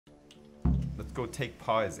go take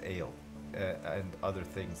Pa his ale and other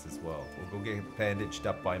things as well. We'll go get bandaged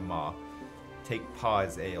up by Ma. Take Pa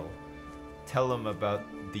his ale. Tell him about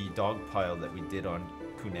the dog pile that we did on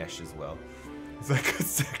Kunesh as well. He's like a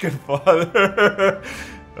second father.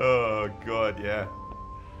 Oh god, yeah.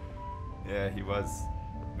 Yeah, he was.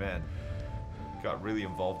 Man, got really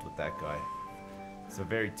involved with that guy. It's a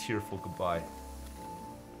very tearful goodbye.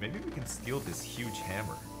 Maybe we can steal this huge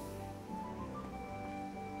hammer.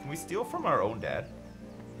 Can we steal from our own dad?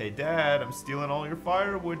 Hey dad, I'm stealing all your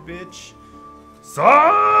firewood, bitch.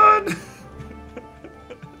 Son!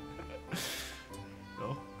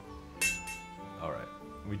 No? Alright,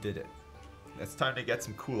 we did it. It's time to get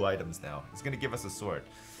some cool items now. He's gonna give us a sword.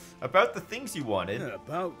 About the things you wanted.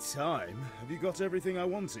 About time. Have you got everything I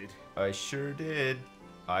wanted? I sure did.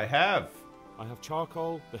 I have. I have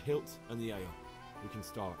charcoal, the hilt, and the ale. We can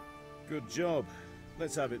start. Good job.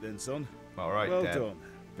 Let's have it then, son. Alright, well Dad. done.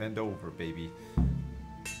 Bend over, baby.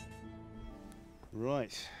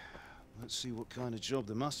 Right. Let's see what kind of job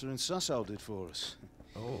the master in Sasau did for us.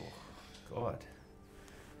 Oh, God.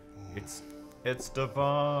 It's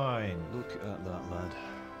divine. Look at that, lad.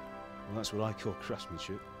 Well, that's what I call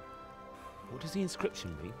craftsmanship. What does the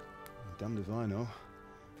inscription mean? Damned if I know.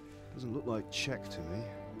 Doesn't look like Czech to me.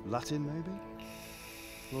 Latin, maybe?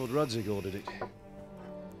 Lord Radzig ordered it.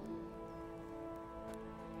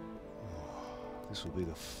 Oh, this will be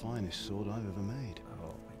the finest sword I've ever made.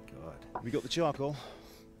 Oh, my God. We got the charcoal?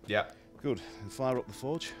 Yeah. Good. Then fire up the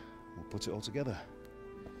forge. We'll put it all together.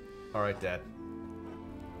 Alright, Dad.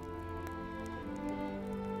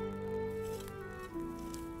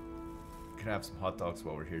 Can have some hot dogs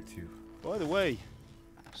while we're here, too. By the way,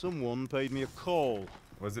 someone paid me a call.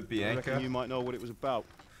 Was it I Bianca? reckon you might know what it was about.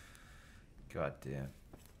 God damn.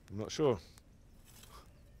 I'm not sure.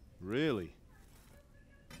 Really?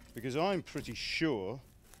 Because I'm pretty sure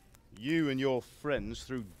you and your friends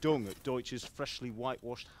threw dung at Deutsch's freshly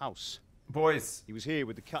whitewashed house. Boys, He was here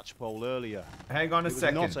with the catchpole earlier. hang on a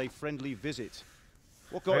second. It was not a friendly visit.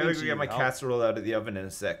 What I got gotta into go you, get my Hal? casserole out of the oven in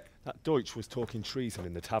a sec. That Deutsch was talking treason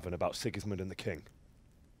in the tavern about Sigismund and the king.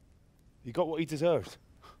 He got what he deserved.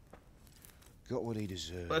 Got what he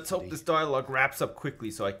deserved. Let's did hope he? this dialogue wraps up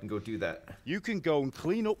quickly so I can go do that. You can go and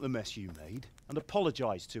clean up the mess you made and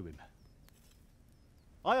apologise to him.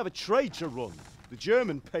 I have a trade to run. The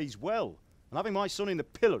German pays well. And having my son in the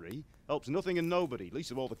pillory helps nothing and nobody,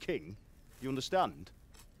 least of all the king. You understand?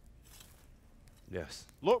 Yes.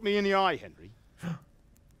 Look me in the eye, Henry.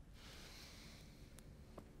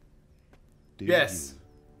 Do Yes.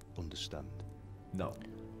 you understand? No.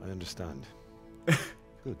 I understand.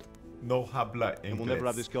 Good. No habla And we'll never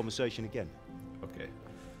have this conversation again. Okay.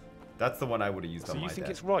 That's the one I would have used So on you my think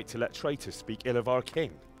dad. it's right to let traitors speak ill of our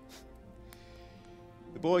king?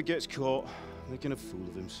 The boy gets caught, making a fool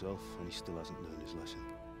of himself, and he still hasn't learned his lesson.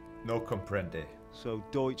 No comprende. So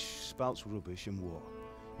Deutsch spouts rubbish and what?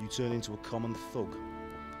 You turn into a common thug.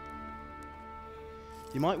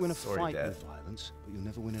 You might win a Sorry, fight Dad. with violence, but you'll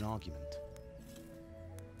never win an argument.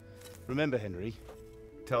 Remember, Henry,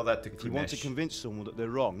 Tell that to if you want to Kunesh. convince someone that they're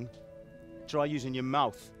wrong, try using your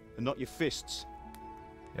mouth and not your fists.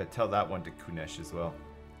 Yeah, tell that one to Kunesh as well.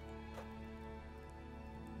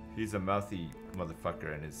 He's a mouthy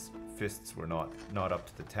motherfucker and his fists were not up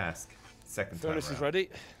to the task. Second time Furnace is around. ready.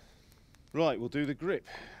 Right, we'll do the grip.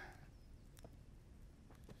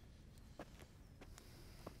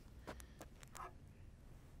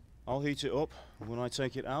 I'll heat it up, and when I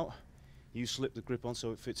take it out, you slip the grip on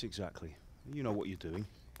so it fits exactly. You know what you're doing.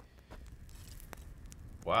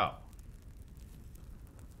 Wow.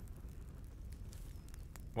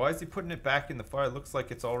 Why is he putting it back in the fire? It looks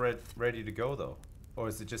like it's all ready to go though. Or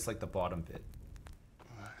is it just like the bottom bit?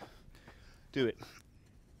 Do it.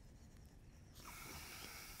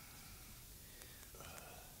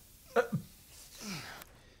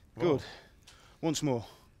 Good. Once more.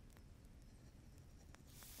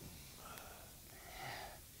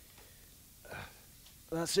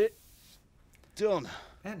 That's it. Done.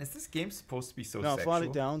 Man, is this game supposed to be so Now sexual? file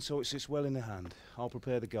it down so it sits well in the hand. I'll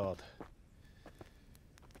prepare the guard.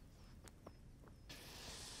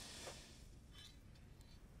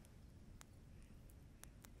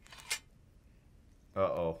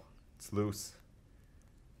 Uh-oh. It's loose.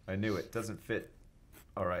 I knew it. Doesn't fit.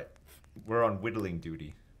 Alright. We're on whittling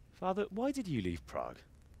duty. Father, why did you leave Prague?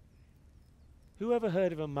 Who ever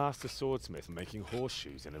heard of a master swordsmith making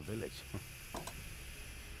horseshoes in a village?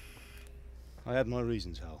 I had my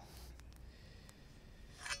reasons, Hal.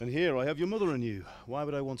 And here I have your mother and you. Why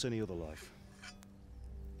would I want any other life?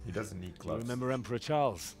 He doesn't need Do you gloves. remember Emperor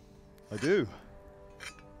Charles? I do.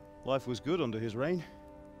 Life was good under his reign.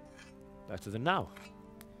 Better than now.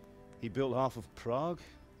 He built half of Prague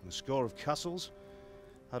and a score of castles,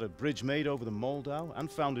 had a bridge made over the Moldau, and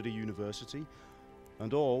founded a university,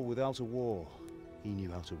 and all without a war. He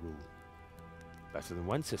knew how to rule. Better than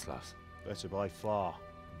Wenceslas. Better by far.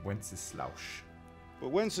 Wenceslaus. But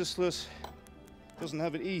Wenceslas doesn't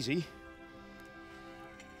have it easy.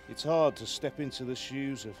 It's hard to step into the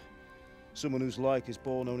shoes of someone whose like is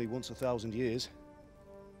born only once 1,000 years.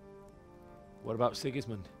 What about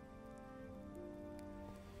Sigismund?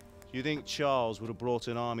 Do you think Charles would have brought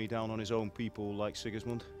an army down on his own people like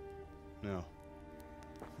Sigismund? No.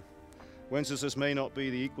 Wenceslas may not be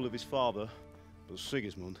the equal of his father, but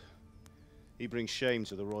Sigismund, he brings shame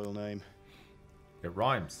to the royal name. It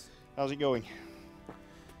rhymes. How's it going?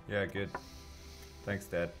 Yeah, good. Thanks,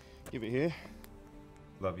 Dad. Give it here,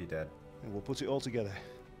 Love you, Dad. and we'll put it all together.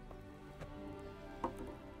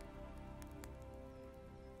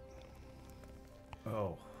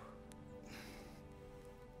 Oh.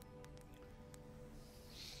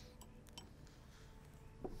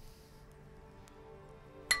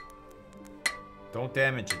 Don't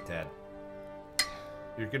damage it, Dad.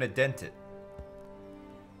 You're gonna dent it.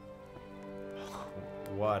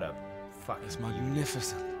 What a fucking It's beauty.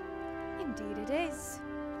 magnificent. Indeed it is.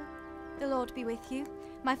 The Lord be with you.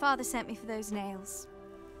 My father sent me for those nails.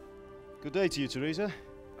 Good day to you, Teresa.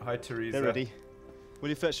 Hi, Teresa. They're ready. Will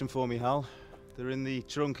you fetch them for me, Hal? They're in the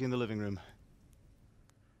trunk in the living room.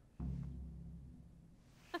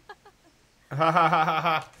 Ha ha ha ha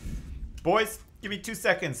ha. Boys, give me 2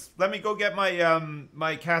 seconds. Let me go get my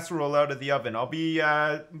my casserole out of the oven. I'll be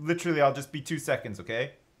literally I'll just be 2 seconds,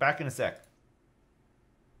 okay? Back in a sec.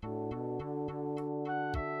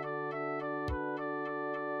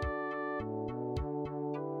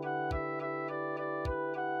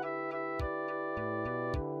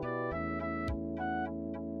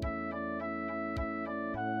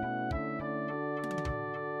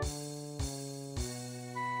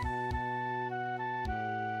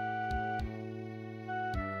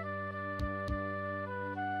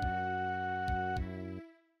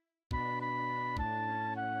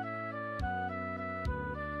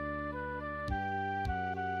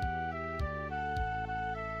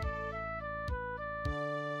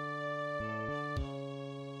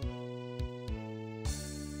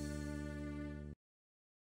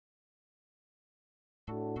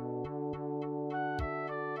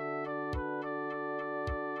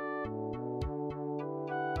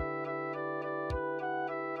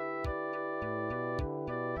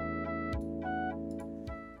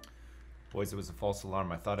 Boys, it was a false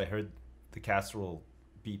alarm. I thought I heard the casserole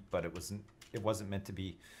beep, but it wasn't meant to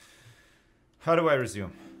be. How do I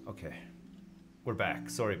resume? Okay. We're back.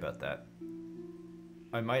 Sorry about that.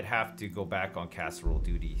 I might have to go back on casserole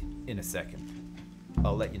duty in a second.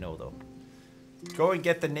 I'll let you know though. Go and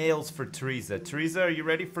get the nails for Teresa. Teresa, are you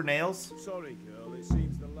ready for nails? Sorry, girl. It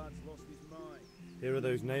seems the lad's lost his mind. Here are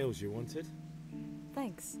those nails you wanted.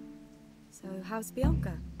 Thanks. So, how's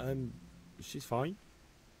Bianca? She's fine.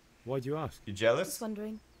 Why do you ask? You jealous? Just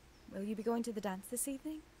wondering, will you be going to the dance this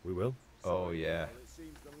evening? We will. Oh yeah.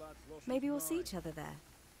 Maybe we'll see each other there.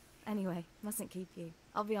 Anyway, mustn't keep you.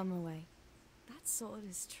 I'll be on my way. That sword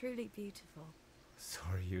is truly beautiful. So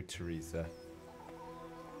are you, Teresa.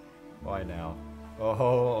 Why now?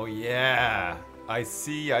 Oh yeah. I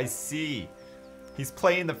see, I see. He's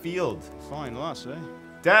playing the field. Fine lass, eh?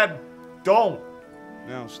 Dad, don't!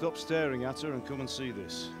 Now, stop staring at her and come and see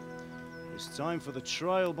this. It's time for the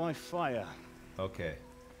trial by fire. Okay.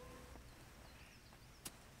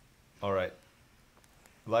 Alright.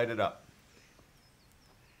 Light it up.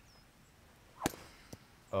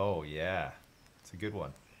 Oh yeah. It's a good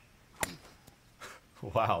one.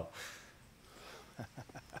 Wow.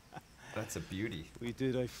 That's a beauty. We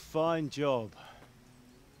did a fine job.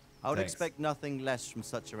 I would Thanks. expect nothing less from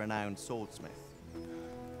such a renowned swordsmith.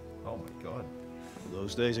 Oh my god.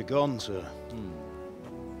 Those days are gone, sir.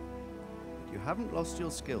 You haven't lost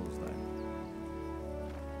your skills, though.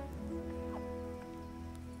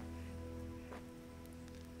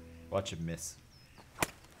 Watch him miss.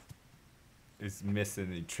 He's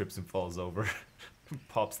missing, he trips and falls over.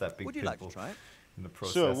 Pops that big Would you like pimple to try it? in the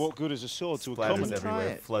process. Sir, what good is a sword to a Splatters common... Try everywhere,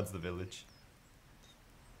 it. floods the village.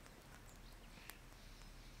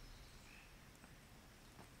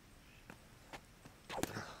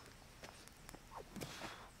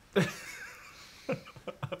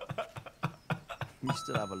 You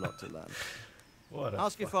still have a lot to learn. What a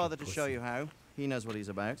Ask your fucking father to show pussy. you how. He knows what he's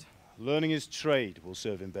about. Learning his trade will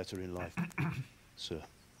serve him better in life, sir.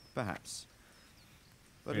 Perhaps.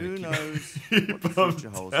 But Really who keep- knows He what the bumped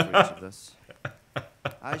future holds for each of us.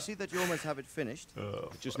 I see that you almost have it finished. Oh,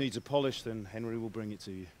 It just needs a polish, then Henry will bring it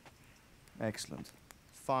to you. Excellent.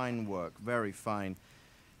 fine work, very fine.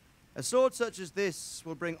 A sword such as this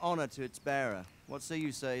will bring honor to its bearer. What say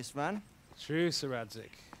you, Svan? True, Sir Radzik.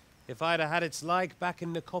 If I'd have had its like back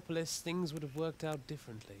in Nicopolis, things would have worked out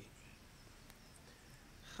differently.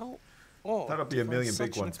 How odd That'll be to a million find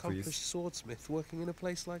big such ones, an accomplished please. swordsmith working in a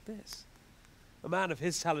place like this. A man of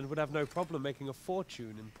his talent would have no problem making a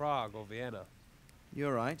fortune in Prague or Vienna.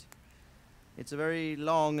 You're right. It's a very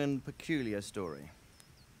long and peculiar story.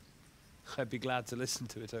 I'd be glad to listen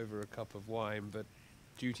to it over a cup of wine, but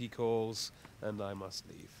duty calls, and I must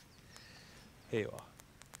leave. Here you are.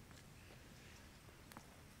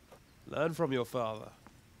 Learn from your father.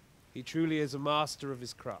 He truly is a master of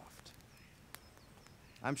his craft.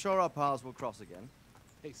 I'm sure our paths will cross again.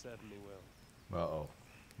 They certainly will. Uh-oh.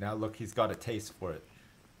 Now look, he's got a taste for it.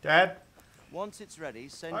 Dad, Once it's ready,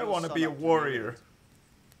 send I your want to son be a up me warrior. with it.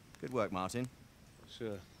 Good work, Martin.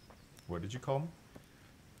 Sure. What did you call him?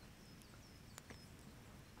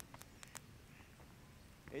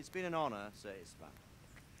 It's been an honor, Sir Isvan.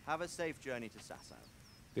 Have a safe journey to Sasau.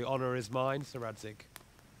 The honor is mine, Sir Radzik.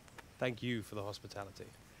 Thank you for the hospitality.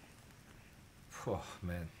 Oh,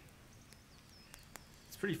 man.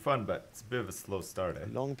 It's pretty fun, but it's a bit of a slow start, eh?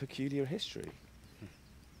 A long, peculiar history.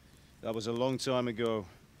 That was a long time ago.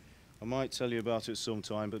 I might tell you about it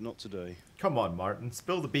sometime, but not today. Come on, Martin.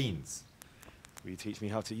 Spill the beans. Will you teach me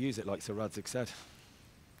how to use it, like Sir Radzik said?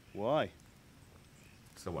 Why?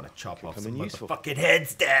 Because I want to chop Could off come some in useful. motherfucking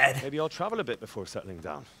heads, Dad. Maybe I'll travel a bit before settling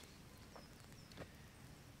down.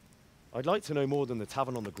 I'd like to know more than the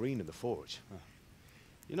tavern on the green and the forge.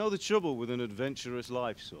 You know the trouble with an adventurous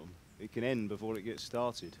life, son? It can end before it gets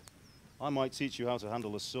started. I might teach you how to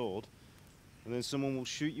handle a sword, and then someone will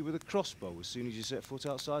shoot you with a crossbow as soon as you set foot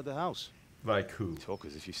outside the house. Like who? Talk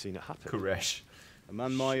as if you've seen it happen. Koresh. A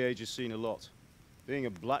man my age has seen a lot. Being a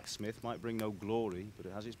blacksmith might bring no glory, but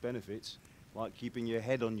it has its benefits, like keeping your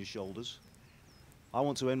head on your shoulders. I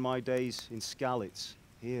want to end my days in Skalitz,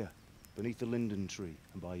 here, beneath the linden tree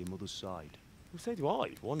and by your mother's side. Well, so do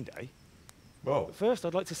I, one day. Whoa. But first,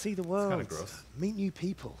 I'd like to see the world. kinda gross. Meet new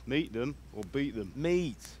people. Meet them or beat them.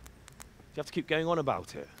 Meet. You have to keep going on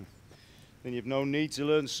about it. Then you've no need to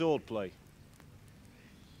learn swordplay.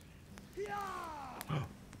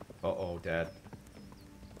 Uh-oh, Dad.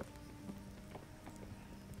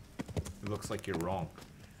 It looks like you're wrong.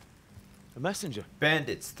 A messenger.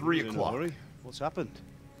 Bandits, 3 You're in a o'clock. hurry? What's happened?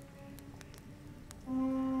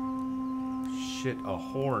 Shit, a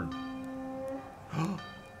horn.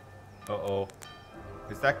 Uh-oh.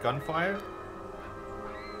 Is that gunfire?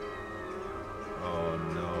 Oh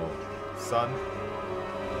no. Son,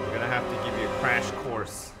 we're gonna have to give you a crash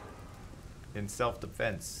course in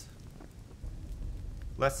self-defense.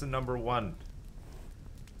 Lesson number 1.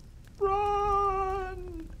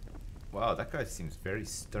 Run! Wow, that guy seems very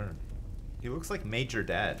stern. He looks like Major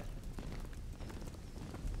Dad.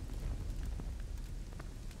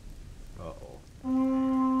 Uh-oh.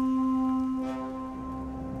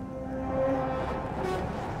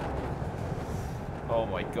 Oh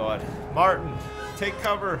my god. Martin, take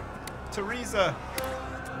cover. Teresa,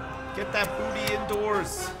 get that booty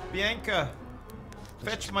indoors. Bianca,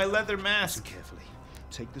 fetch my leather Listen mask. carefully.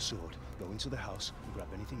 Take the sword, go into the house, and grab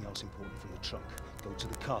anything else important from the trunk. Go to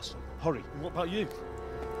the castle. Hurry. What about you?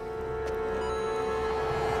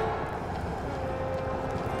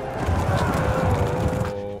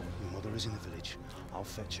 Oh. Your mother is in the village. I'll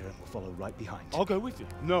fetch her and we'll follow right behind. I'll go with you.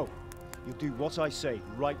 No. You'll do what I say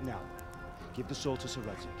right now. Give the sword to Sir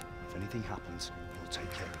Radzik. If anything happens, he'll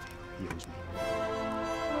take care of you. He owes me.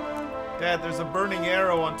 Dad, there's a burning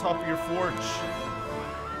arrow on top of your forge.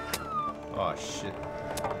 Oh shit.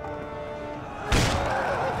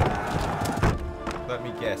 Let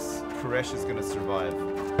me guess. Koresh is gonna survive. We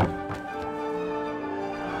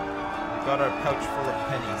got our pouch full of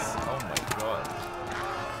pennies. Oh my god.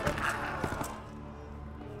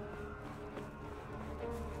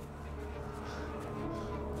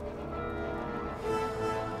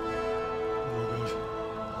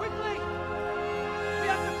 Quickly! We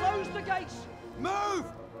have to close the gates! Move!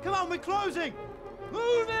 Come on, we're closing!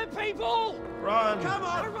 Move it, people! Run! Come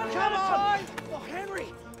on! We're running Come out of on! time! Oh, Henry!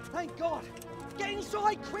 Thank God! Get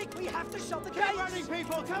inside, quick! We have to shut the Keep gates! running,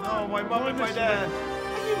 people! Come Oh, on! my mom and my dad.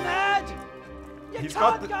 Are you mad? You He's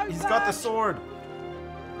can't got go the back! sword.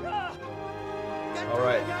 Ah, Get All through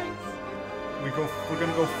right. the gates! We're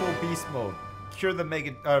gonna go full beast mode. Cure the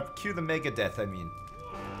mega death, I mean.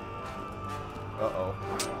 Uh-oh.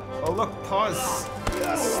 Oh look, pause.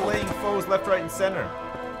 Slaying foes left, right, and center.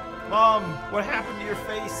 Mom, what happened to your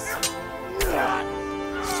face?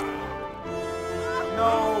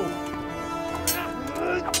 No.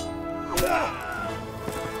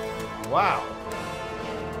 Wow.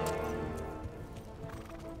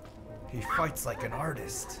 He fights like an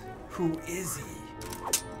artist. Who is he?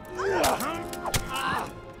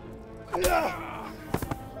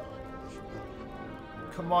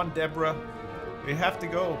 Come on, Deborah. We have to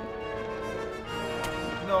go.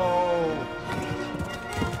 No.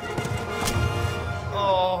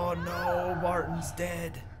 Oh no, Martin's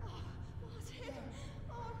dead.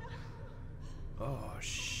 Oh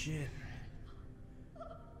shit.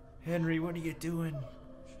 Henry, what are you doing?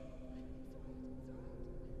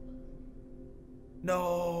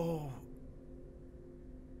 No.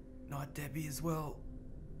 Not Debbie as well.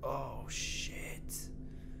 Oh shit.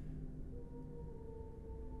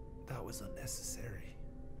 That was unnecessary.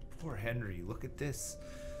 Poor Henry, look at this.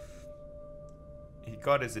 He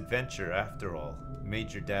got his adventure after all.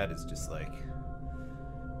 Major Dad is just like,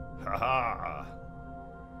 haha.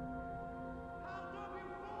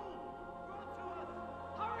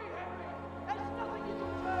 Hurry, Henry! There's nothing you can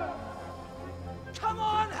do! Come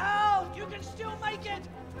on, Hal! You can still make it!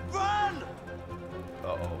 Run!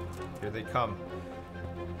 Uh-oh. Here they come.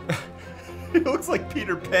 He looks like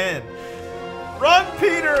Peter Pan. Run,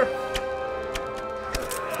 Peter!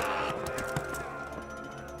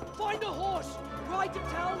 Find a horse! Ride to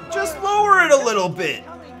town! Just lower it a little bit.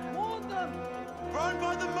 Coming. Warn them! Run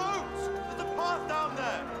by the moats! There's a path down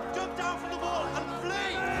there! Jump down from the wall and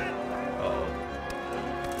flee!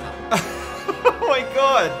 Oh my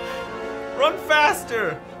god! Run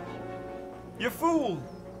faster! You fool!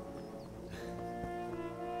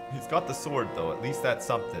 He's got the sword though, at least that's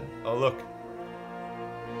something. Oh look.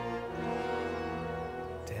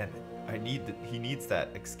 Damn it. He needs that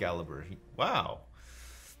Excalibur. Wow.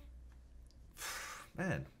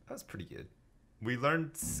 Man, that was pretty good. We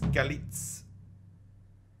learned Skalitz.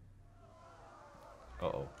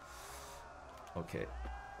 Uh-oh. Okay.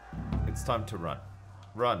 It's time to run.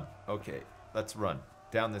 Run. Okay, let's run.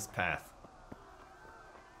 Down this path.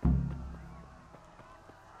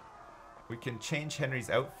 We can change Henry's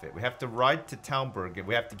outfit. We have to ride to Townburg and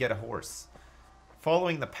we have to get a horse.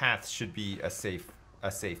 Following the path should be a safe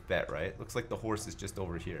bet, right? Looks like the horse is just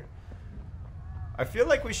over here. I feel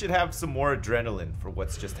like we should have some more adrenaline for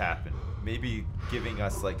what's just happened. Maybe giving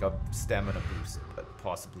us like a stamina boost, but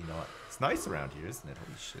possibly not. It's nice around here, isn't it?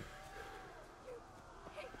 Holy shit.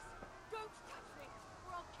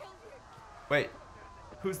 Wait,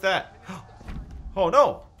 who's that? Oh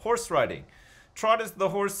no, horse riding. Trot is the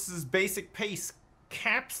horse's basic pace.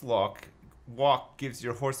 Caps lock walk gives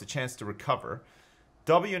your horse a chance to recover.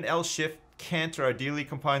 W and L shift canter ideally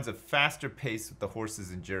combines a faster pace with the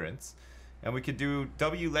horse's endurance. And we could do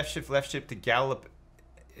W left shift to gallop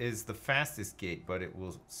is the fastest gait, but it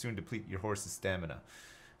will soon deplete your horse's stamina.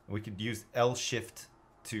 And we could use L shift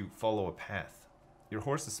to follow a path. Your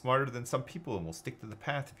horse is smarter than some people and will stick to the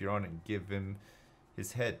path if you're on it and give him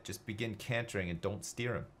his head. Just begin cantering and don't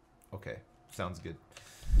steer him. Okay, sounds good.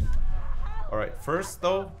 Alright, first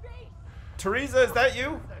though, Teresa, is that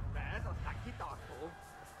you?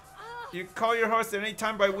 You call your horse at any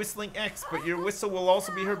time by whistling X, but your whistle will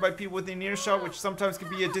also be heard by people within earshot, which sometimes can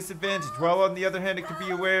be a disadvantage. While on the other hand, it could be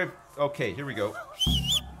aware of... Okay, here we go.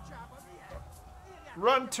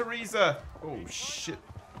 Run, Teresa! Oh, shit.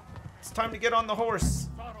 It's time to get on the horse.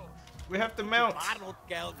 We have to mount.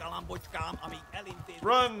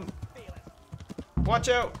 Run! Watch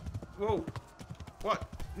out! Whoa. What?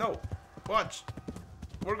 No. Watch.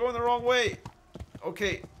 We're going the wrong way.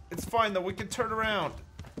 Okay, it's fine though. We can turn around.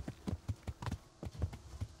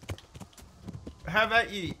 Have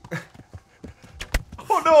at ye.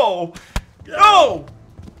 Oh no! No!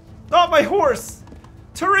 Not my horse!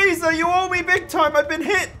 Teresa, you owe me big time. I've been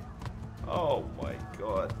hit. Oh my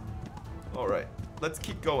god. Alright, let's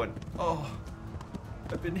keep going. Oh,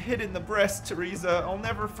 I've been hit in the breast, Teresa. I'll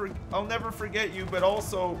never forget you, but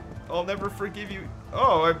also I'll never forgive you.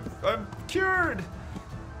 Oh, I'm cured.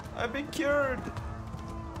 I've been cured.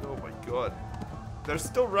 Oh my god. They're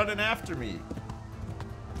still running after me.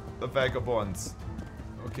 The vagabonds.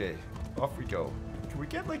 Okay, off we go. Can we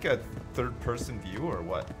get like a third-person view or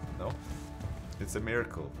what? No? It's a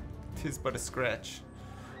miracle. 'Tis but a scratch.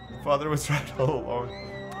 Father was right all along.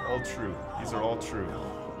 All true. These are all true.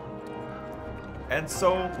 And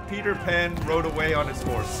so Peter Pan rode away on his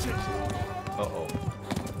horse. Uh-oh.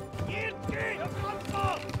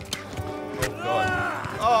 Oh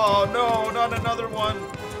god. Oh no, not another one.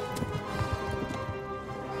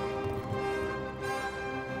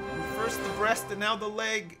 First the breast and now the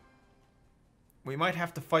leg. We might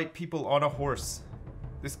have to fight people on a horse.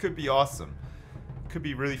 This could be awesome. Could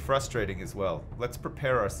be really frustrating as well. Let's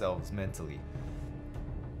prepare ourselves mentally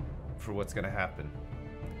for what's gonna happen.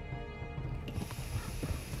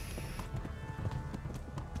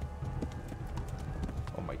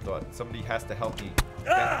 Oh my god. Somebody has to help me.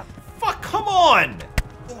 Fuck, come on!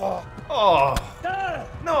 Oh.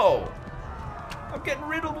 No! I'm getting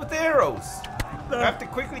riddled with arrows. I have to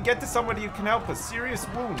quickly get to somebody who can help us. Serious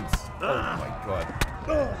wounds. Oh my god.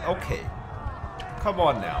 Okay. Come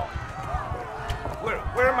on now.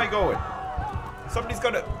 Where am I going? Somebody's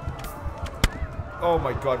gotta... Oh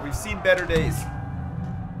my god, we've seen better days.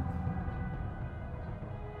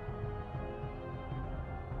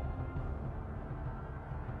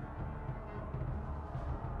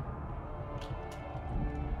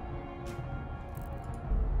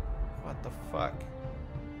 What the fuck?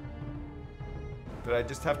 Did I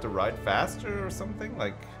just have to ride faster or something?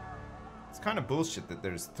 Like, it's kind of bullshit that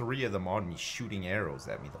there's 3 of them on me shooting arrows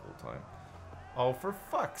at me the whole time. Oh, for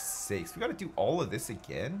fuck's sakes. We gotta do all of this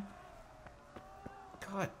again?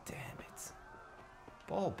 God damn it.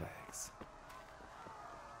 Ball bags.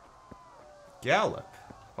 Gallop.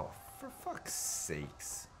 Oh, for fuck's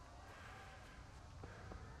sakes.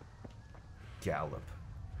 Gallop.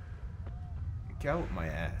 Gallop my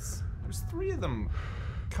ass. There's 3 of them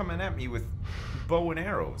coming at me with bow and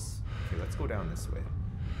arrows. Okay, let's go down this way.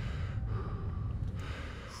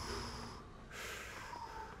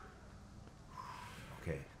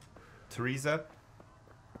 Okay. Teresa.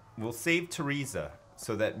 We'll save Teresa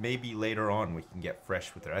so that maybe later on we can get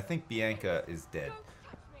fresh with her. I think Bianca is dead.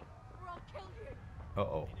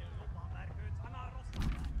 Uh-oh.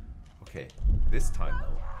 Okay, this time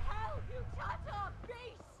though.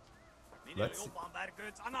 Let's see.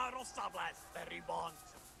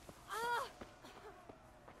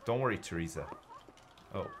 Don't worry, Teresa.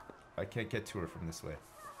 Oh, I can't get to her from this way.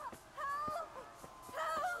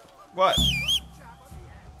 What?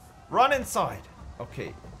 Run inside.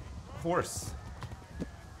 Okay. Horse.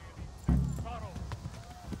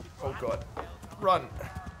 Oh god. Run.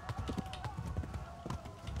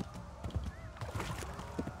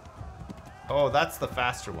 Oh, that's the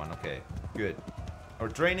faster one. Okay, good. We're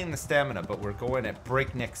draining the stamina, but we're going at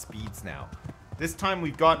breakneck speeds now. This time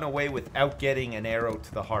we've gotten away without getting an arrow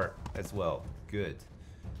to the heart as well. Good.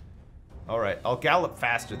 Alright, I'll gallop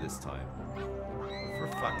faster this time. For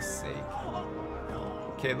fuck's sake.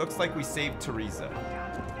 Okay, looks like we saved Teresa.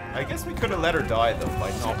 I guess we could have let her die, though, by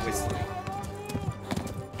not whistling.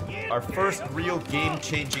 Our first real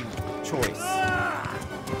game-changing choice.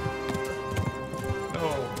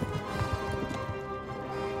 No.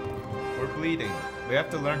 We're bleeding. We have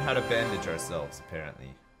to learn how to bandage ourselves,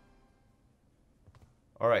 apparently.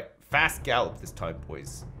 Alright, fast gallop this time,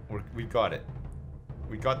 boys. We got it.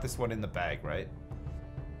 We got this one in the bag, right?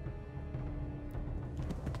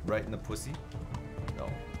 Right in the pussy? No.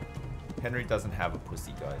 Henry doesn't have a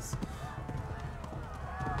pussy, guys.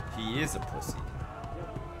 He is a pussy.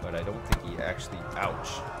 But I don't think he actually...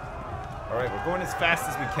 Ouch. Alright, we're going as fast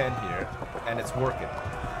as we can here. And it's working.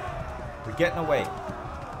 We're getting away.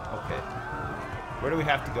 Okay. Where do we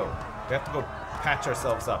have to go? We have to go patch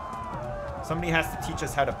ourselves up. Somebody has to teach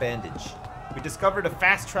us how to bandage. We discovered a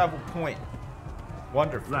fast travel point.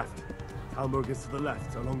 Wonderful. Left. Talmor gets to the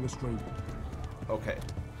left, along the stream. Okay.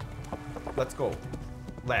 Let's go.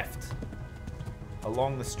 Left.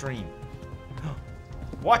 Along the stream.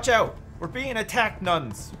 Watch out! We're being attacked,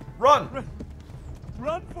 nuns! Run!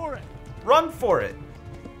 Run for it! Run for it!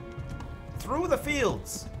 Through the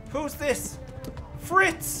fields! Who's this?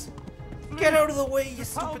 Fritz! Get out of the way, you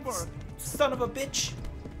stupid son of a bitch!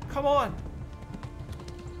 Come on!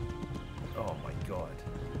 Oh my god.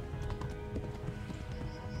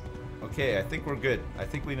 Okay, I think we're good. I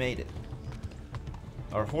think we made it.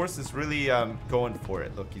 Our horse is really going for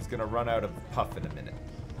it. Look, he's gonna run out of puff in a minute.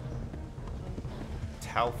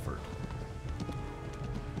 Talford.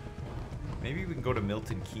 Maybe we can go to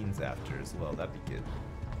Milton Keynes after as well. That'd be good.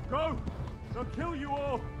 Go! They'll kill you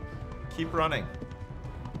all! Keep running.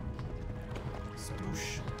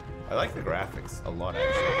 Sploosh. I like the graphics a lot,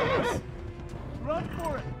 actually. Run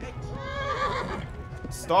for it!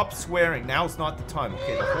 Stop swearing. Now's not the time.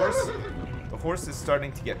 Okay, the horse is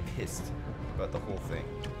starting to get pissed about the whole thing.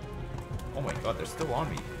 Oh my god, they're still on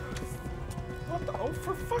me. What the? Oh,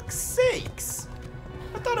 for fuck's sakes!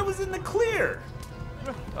 I thought I was in the clear.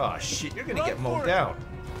 Oh shit, you're gonna get mowed down.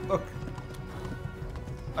 Look.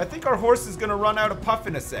 I think our horse is gonna run out of puff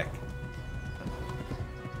in a sec.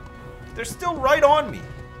 They're still right on me.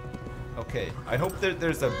 Okay, I hope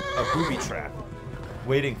there's a booby trap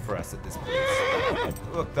waiting for us at this place.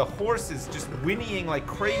 Look, the horse is just whinnying like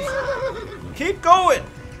crazy. Keep going!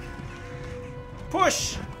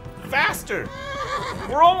 Push! Faster!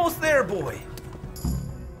 We're almost there, boy!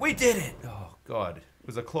 We did it! Oh, God. It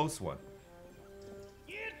was a close one.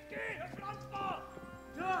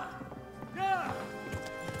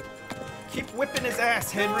 Keep whipping his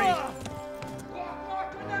ass, Henry.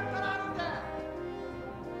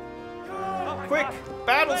 Quick,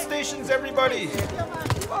 battle stations, everybody. Help!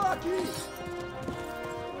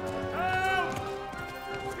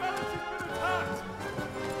 Skeleton's been attacked!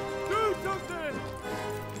 Do something!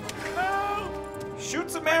 Help! Shoot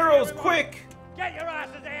some arrows, quick. Get your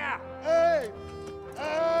asses here! Hey!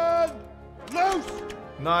 And loose!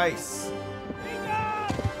 Nice.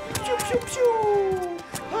 Pew, pew, pew!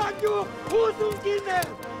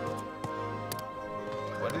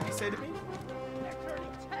 What did he say to me? They're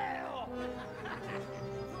turning tail!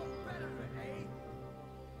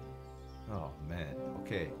 Oh man,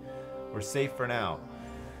 okay. We're safe for now.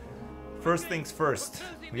 First things first,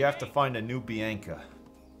 we have to find a new Bianca.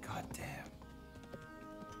 God damn.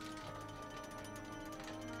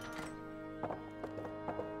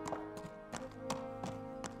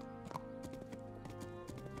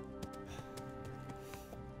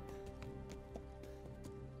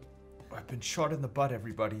 I've been shot in the butt,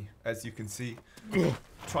 everybody, as you can see.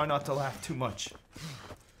 Try not to laugh too much.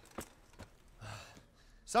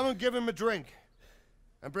 Someone give him a drink.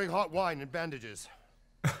 And bring hot wine and bandages.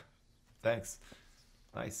 Thanks.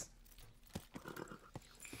 Nice.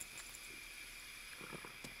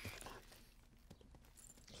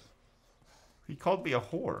 He called me a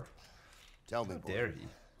whore. Tell me, How boy, dare he?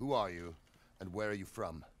 who are you and where are you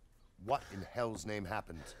from? What in hell's name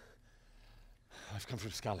happened? I've come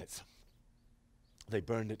from Skalitz. They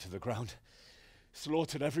burned it to the ground.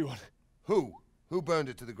 Slaughtered everyone. Who? Who burned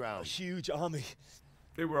it to the A ground? huge army.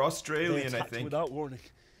 They were They Australian, I attacked think. without warning.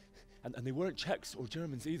 And they weren't Czechs or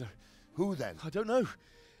Germans either. Who then? I don't know.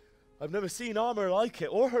 I've never seen armor like it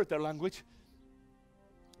or heard their language.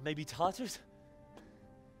 Maybe Tatars?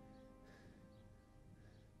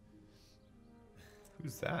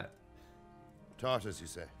 Who's that? Tartars, you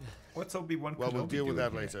say? What's Obi-Wan Well, we'll Kenobi deal with doing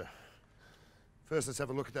that here? later. First, let's have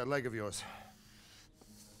a look at that leg of yours.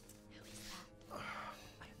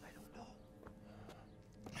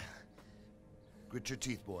 Grit your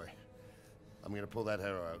teeth, boy. I'm gonna pull that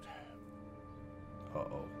arrow out.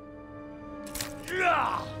 Uh-oh.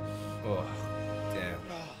 Oh, damn.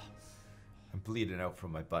 I'm bleeding out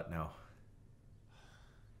from my butt now.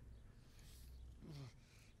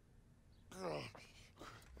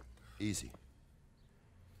 Easy.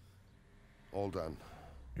 All done.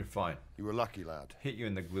 You're fine. You were lucky, lad. Hit you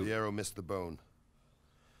in the glute. The arrow missed the bone.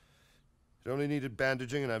 It only needed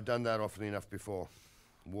bandaging, and I've done that often enough before.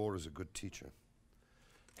 War is a good teacher.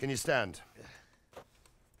 Can you stand?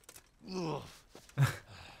 Oh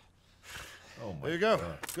my There you go.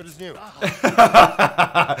 God. Good as new.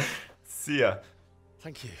 See ya.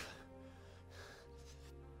 Thank you.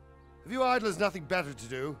 Have you idlers nothing better to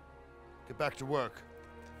do? Get back to work.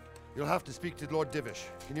 You'll have to speak to Lord Divish.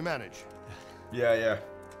 Can you manage? Yeah.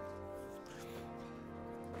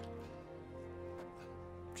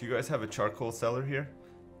 Do you guys have a charcoal cellar here?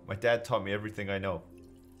 My dad taught me everything I know.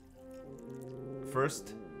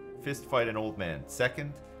 First, fist fight an old man.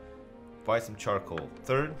 Second, buy some charcoal.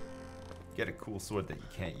 Third, get a cool sword that you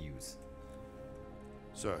can't use.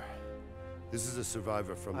 Sir, this is a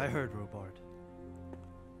survivor from... I heard, Robard.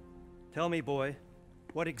 Tell me, boy,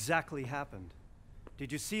 what exactly happened?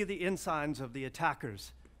 Did you see the ensigns of the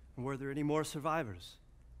attackers? And were there any more survivors?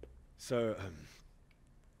 So,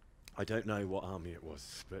 I don't know what army it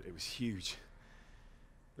was, but it was huge.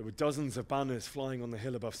 There were dozens of banners flying on the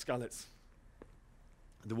hill above Skalitz.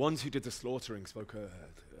 The ones who did the slaughtering spoke a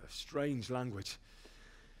strange language.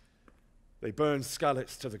 They burned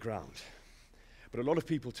Skalitz to the ground, but a lot of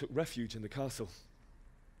people took refuge in the castle.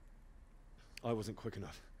 I wasn't quick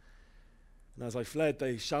enough. And as I fled,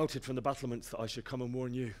 they shouted from the battlements that I should come and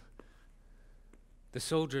warn you. The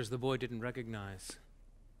soldiers the boy didn't recognize.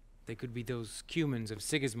 They could be those Cumans of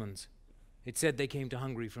Sigismund's. It said they came to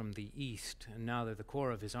Hungary from the east, and now they're the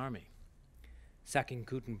core of his army. Sacking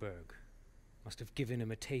Gutenberg must have given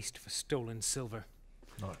him a taste for stolen silver.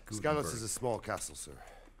 Not Skalitz is a small castle, sir.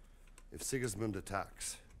 If Sigismund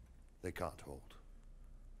attacks, they can't hold.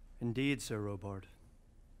 Indeed, Sir Robard.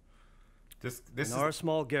 This And is our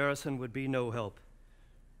small garrison would be no help,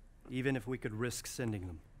 even if we could risk sending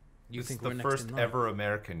them. You this think is we're the next first in line? ever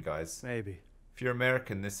American, guys. Maybe. If you're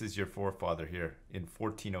American, this is your forefather here in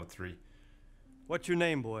 1403. What's your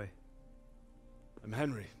name, boy? I'm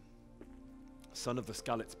Henry, son of the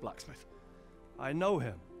Skalitz blacksmith. I know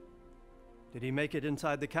him. Did he make it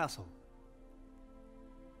inside the castle?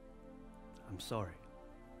 I'm sorry.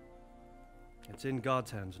 It's in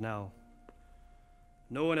God's hands now.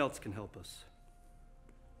 No one else can help us.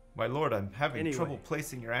 My lord, I'm having Anyway. trouble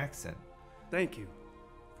placing your accent. Thank you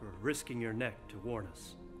for risking your neck to warn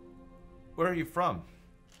us. Where are you from?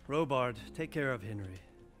 Robard, take care of Henry.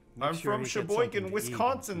 Make I'm sure from he gets something to Sheboygan, eat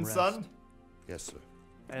Wisconsin, and rest. son. Yes, sir.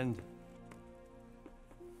 And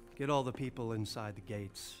get all the people inside the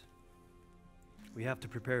gates. We have to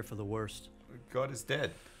prepare for the worst. God is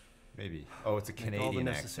dead. Maybe. Oh, it's a Make all the Canadian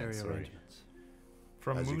necessary accent, sorry. arrangements.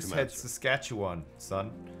 From As you Moosehead, command, sir. Saskatchewan,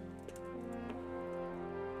 son.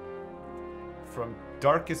 From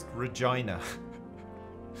darkest Regina.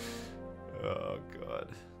 Oh, God.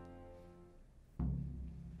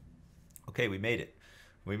 Okay, we made it.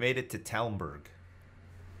 We made it to Talmberg.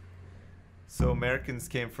 So Americans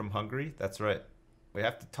came from Hungary? That's right. We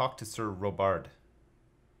have to talk to Sir Robard.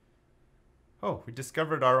 Oh, we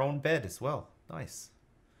discovered our own bed as well. Nice.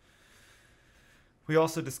 We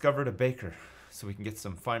also discovered a baker, so we can get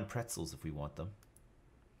some fine pretzels if we want them.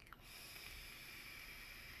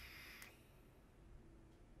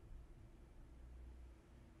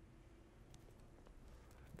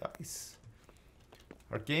 Nice.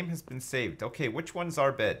 Our game has been saved. Okay, which one's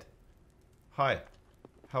our bed? Hi.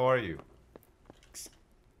 How are you?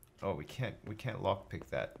 Oh, we can't lockpick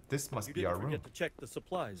that. This must be our room. To check the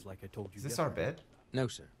supplies like I told you. Is this our bed? No,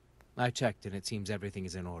 sir. I checked, and it seems everything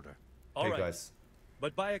is in order. All Hey right. guys,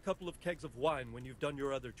 But buy a couple of kegs of wine when you've done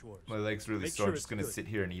your other chores. my leg's really Make sore. sure I'm just it's gonna good. sit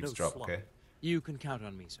here and No eavesdrop, slop. okay? You can count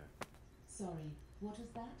on me, sir. Sorry, what is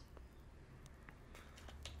that?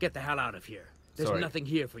 Get the hell out of here. There's Sorry. nothing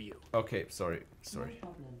here for you. Okay, sorry. Sorry. No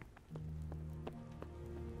problem.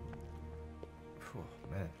 Phew,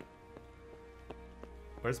 man.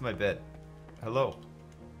 Where's my bed? Hello,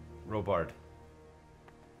 Robard.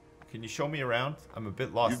 Can you show me around? I'm a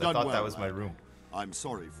bit lost. You've I done thought well, that was my lad. room. I'm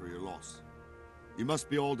sorry for your loss. You must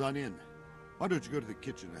be all done in. Why don't you go to the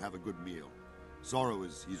kitchen and have a good meal? Sorrow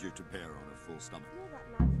is easier to bear on a full stomach.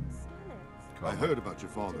 Come I on. heard about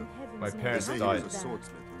your father. My parents They say died. he was a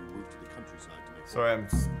swordsmith when we moved to the countryside to make Sorry, I'm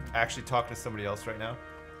actually talking to somebody else right now.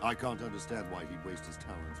 I can't understand why he'd waste his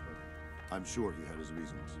talents, but I'm sure he had his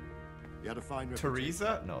reasons. He had a fine reputation.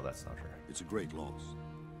 Teresa? No, that's not her. It's a great loss.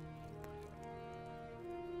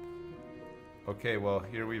 Okay, well,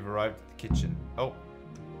 here we've arrived at the kitchen. Oh.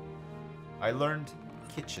 I learned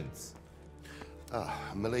kitchens. Ah,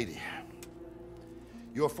 milady.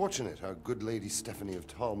 You are fortunate our good lady Stephanie of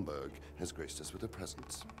Talmberg has graced us with her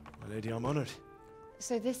presence. My lady, I'm honored.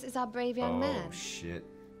 So this is our brave young man. Oh, shit.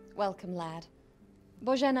 Welcome, lad.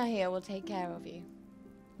 Bojena here will take care of you.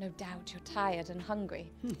 No doubt you're tired and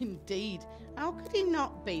hungry. Indeed. How could he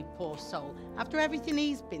not be, poor soul? After everything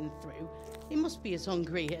he's been through, he must be as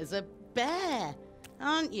hungry as a bear,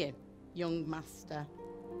 aren't you, young master?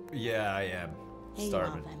 Yeah, I am. Here you are,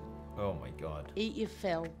 Starving. then. Oh my god. Eat your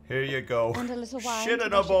fill. Here you go. And a little wine Shit to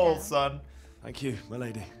in a wash it bowl, down. son. Thank you, my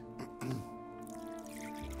lady.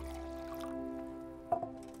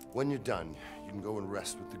 When you're done, you can go and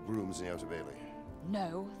rest with the grooms in the Outer Bailey.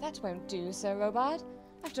 No, that won't do, Sir Robard.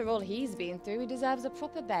 After all he's been through, he deserves a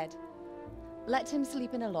proper bed. Let him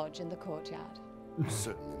sleep in a lodge in the courtyard.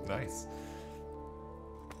 Certainly. Nice.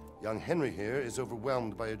 Young Henry here is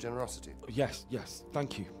overwhelmed by your generosity. Yes, yes.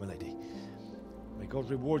 Thank you, my lady. May God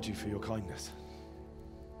reward you for your kindness.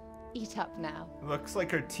 Eat up now. Looks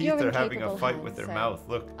like her teeth You're are in having a capable fight hands, with their sir. mouth.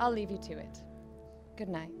 Look. I'll leave you to it. Good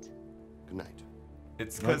night. Good night.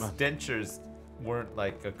 It's Right, because dentures weren't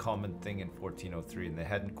like a common thing in 1403 and they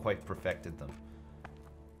hadn't quite perfected them.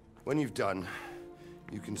 When you've done,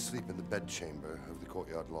 you can sleep in the bedchamber of the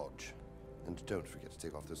courtyard lodge. And don't forget to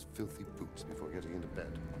take off those filthy boots before getting into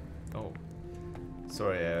bed. Oh.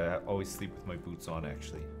 Sorry, I always sleep with my boots on,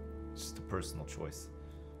 actually. It's just a personal choice.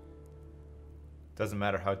 Doesn't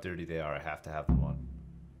matter how dirty they are, I have to have them on.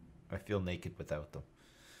 I feel naked without them.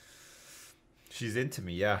 She's into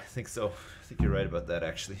me, yeah, I think so. I think you're right about that,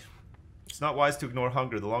 actually. It's not wise to ignore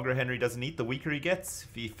hunger. The longer Henry doesn't eat, the weaker he gets.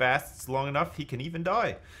 If he fasts long enough, he can even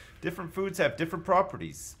die. Different foods have different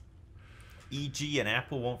properties. E.g., an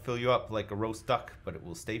apple won't fill you up like a roast duck, but it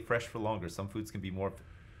will stay fresh for longer. Some foods can be more...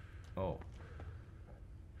 Oh.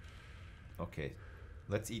 Okay.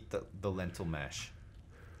 Let's eat the lentil mash.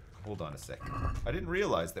 Hold on a second. I didn't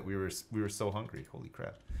realize that we were so hungry. Holy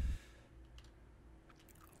crap.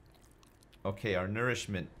 Okay, our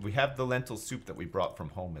nourishment. We have the lentil soup that we brought from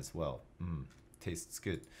home as well. Tastes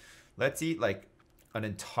good. Let's eat like an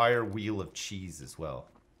entire wheel of cheese as well.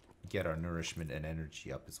 Get our nourishment and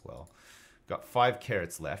energy up as well. Got 5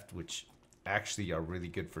 carrots left, which actually are really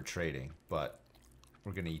good for trading, but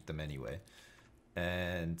we're gonna eat them anyway.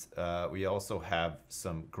 And we also have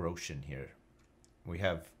some groschen here. We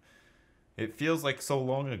have... It feels like so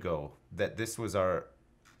long ago that this was our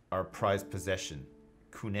prized possession.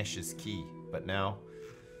 Kunesh's key, but now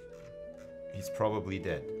he's probably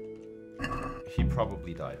dead. He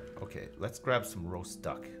probably died. Okay, let's grab some roast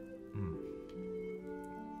duck.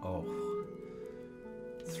 Oh.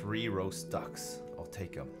 3 roast ducks. I'll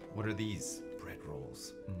take them. What are these? Bread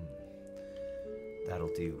rolls.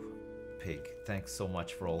 That'll do. Pig, thanks so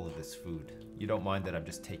much for all of this food. You don't mind that I'm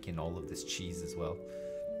just taking all of this cheese as well?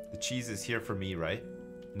 The cheese is here for me, right?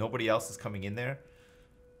 Nobody else is coming in there?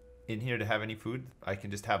 In here to have any food? I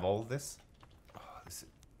can just have all of this? Oh,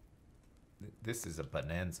 this is a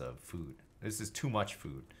bonanza of food. This is too much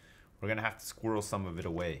food. We're gonna have to squirrel some of it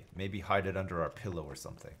away. Maybe hide it under our pillow or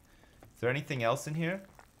something. Is there anything else in here?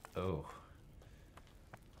 Oh.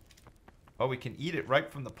 Oh, we can eat it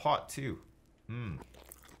right from the pot too.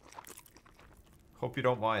 Hope you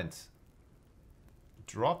don't mind.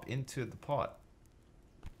 Drop into the pot.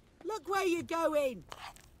 Look where you're going.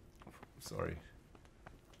 Sorry.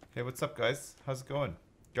 Hey, what's up, guys? How's it going?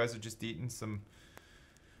 You guys are just eating some...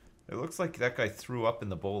 It looks like that guy threw up in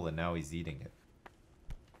the bowl and now he's eating it.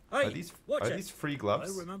 Hey, are these free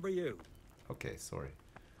gloves? I remember you. Okay, sorry.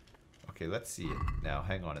 Okay, let's see it. Now,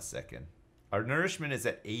 hang on a second. Our nourishment is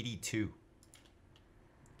at 82.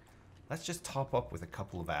 Let's just top up with a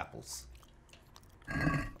couple of apples.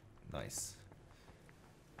 Nice.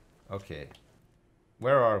 Okay.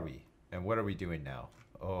 Where are we? And what are we doing now?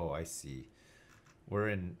 Oh, I see. We're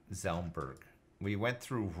in Zelmberg. We went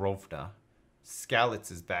through Rovna.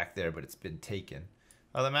 Skalitz is back there, but it's been taken.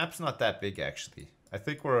 Oh, the map's not that big, actually. I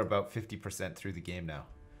think we're about 50% through the game now.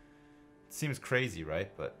 It seems crazy, right?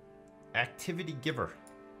 But activity giver.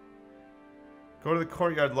 Go to the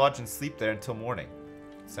courtyard lodge and sleep there until morning.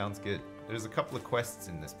 Sounds good. There's a couple of quests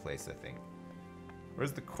in this place, I think.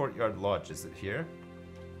 Where's the courtyard lodge? Is it here?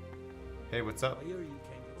 Hey, what's up? I hear you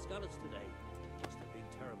came to Skalitz today. Must have been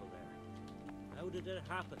terrible there. How did it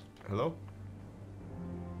happen? Hello?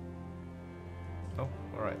 Oh,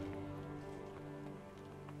 alright.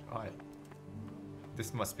 Alright.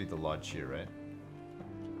 This must be the lodge here, right?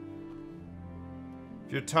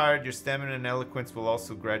 If you're tired, your stamina and eloquence will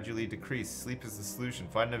also gradually decrease. Sleep is the solution.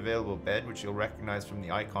 Find an available bed, which you'll recognize from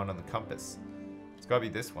the icon on the compass. It's gotta be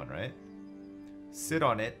this one, right? Sit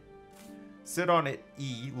on it. Sit on it,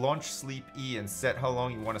 E. Launch sleep E and set how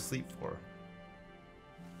long you want to sleep for.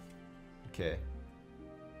 Okay.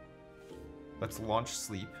 Let's launch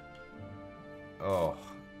sleep. Oh,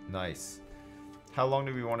 nice. How long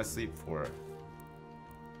do we want to sleep for?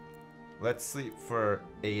 Let's sleep for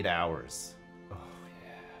 8 hours. Oh,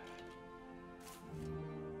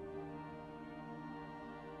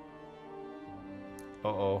 yeah.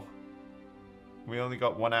 Uh-oh. We only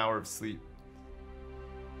got 1 hour of sleep.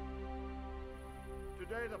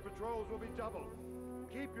 Today the patrols will be doubled.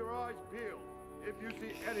 Keep your eyes peeled. If you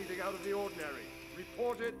see anything out of the ordinary,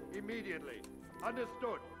 report it immediately.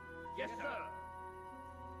 Understood? Yes, sir.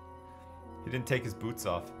 He didn't take his boots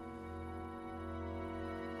off.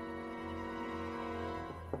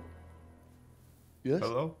 Yes?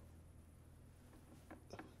 Hello?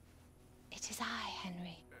 It is I,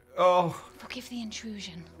 Henry. Oh. Forgive the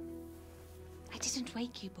intrusion. I didn't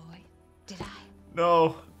wake you, boy, did I?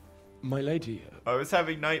 No. My lady. I was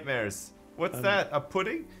having nightmares. What's that? A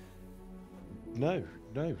pudding? No,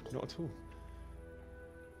 no, not at all.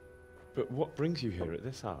 But what brings you here at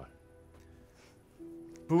this hour?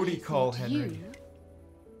 Booty call, Henry. You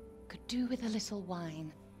could do with a little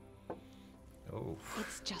wine. Oh.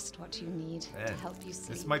 It's just what you need Man, to help you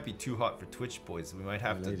sleep. this might be too hot for Twitch, boys. We might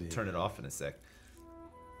have to turn it off in a sec.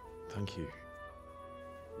 Thank you.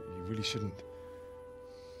 You really shouldn't.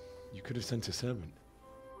 You could have sent a servant.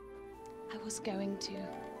 I was going to,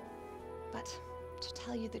 but to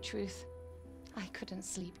tell you the truth, I couldn't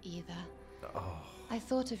sleep either. Oh. I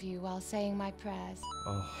thought of you while saying my prayers.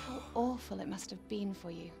 Oh. How awful it must have been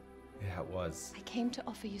for you. Yeah, it was. I came to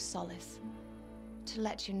offer you solace, to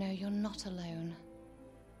let you know you're not alone.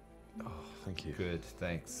 Oh, thank you. Good,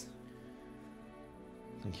 thanks.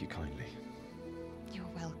 Thank you kindly. You're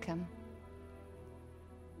welcome.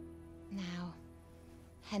 Now,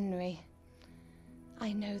 Henry,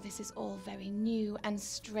 I know this is all very new and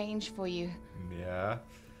strange for you, Yeah.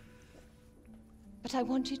 but I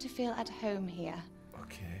want you to feel at home here.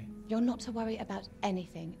 Okay. You're not to worry about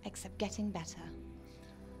anything except getting better.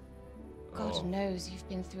 God knows you've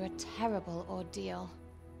been through a terrible ordeal.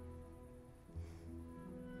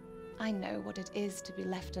 I know what it is to be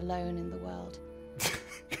left alone in the world.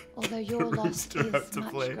 Although your loss is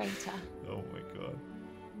much greater. Oh my god.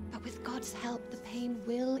 But with God's help, the pain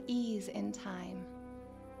will ease in time.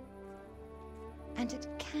 And it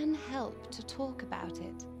can help to talk about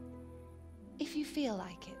it, if you feel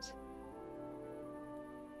like it.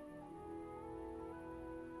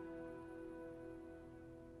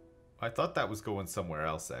 I thought that was going somewhere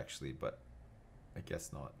else, actually, but I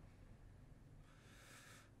guess not.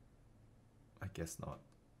 I guess not.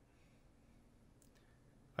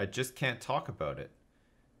 I just can't talk about it.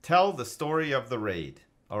 Tell the story of the raid.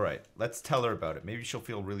 All right, let's tell her about it. Maybe she'll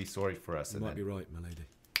feel really sorry for us. You might be right, my lady.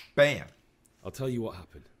 Bam! I'll tell you what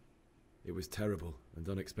happened. It was terrible and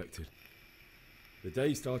unexpected. The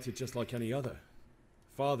day started just like any other.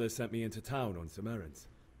 Father sent me into town on some errands.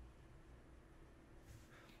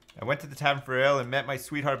 I went to the tavern for ale and met my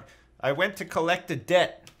sweetheart. I went to collect a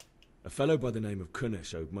debt. A fellow by the name of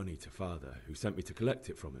Kunish owed money to Father, who sent me to collect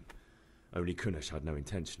it from him. Only Kunish had no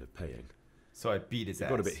intention of paying. So I beat his ass. It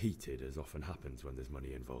got a bit heated, as often happens when there's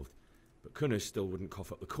money involved. But Kunish still wouldn't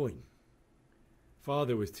cough up the coin.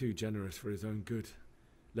 Father was too generous for his own good,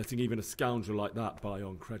 letting even a scoundrel like that buy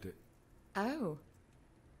on credit. Oh.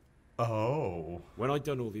 Oh. When I'd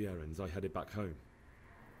done all the errands, I headed back home.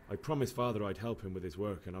 I promised Father I'd help him with his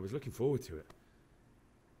work, and I was looking forward to it.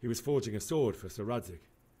 He was forging a sword for Sir Radzik.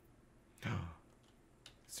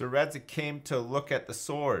 Sir Radzik came to look at the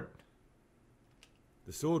sword.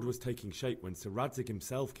 The sword was taking shape when Sir Radzik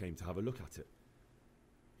himself came to have a look at it.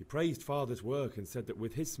 He praised Father's work and said that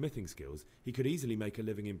with his smithing skills, he could easily make a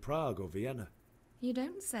living in Prague or Vienna. You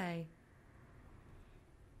don't say.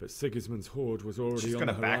 But Sigismund's horde was already She's on the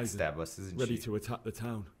gonna horizon, backstab us, isn't ready she? to attack the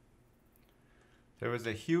town. There was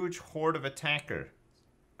a huge horde of attacker.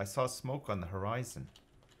 I saw smoke on the horizon.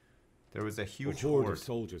 There was a huge A horde horde. of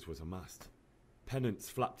soldiers was amassed. Pennants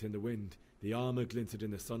flapped in the wind, the armour glinted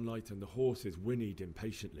in the sunlight, and the horses whinnied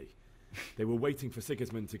impatiently. They were waiting for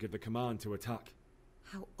Sigismund to give the command to attack.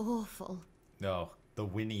 How awful. No, the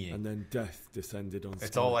whinnying. And then death descended on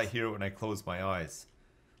It's all I hear when I close my eyes.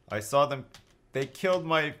 I saw them. They killed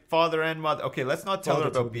my father and mother. Okay, let's not tell her Father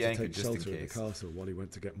about told me to Bianca take just in shelter at case. the castle while he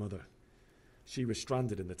went to get Mother. She was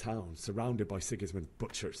stranded in the town, surrounded by Sigismund's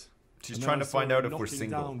butchers. She's And trying I to saw find him out if we're knocking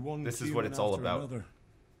single. down one This is what human it's all after about. another.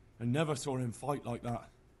 I never saw him fight like that.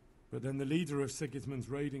 But then the leader of Sigismund's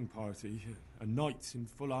raiding party, a knight in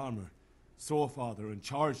full armour, saw Father and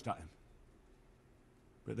charged at him.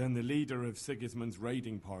 But then the leader of Sigismund's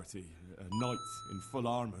raiding party, a knight in full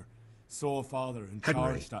armour, saw Father and Henry,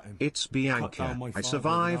 charged at him. it's Cut down Bianca. my I father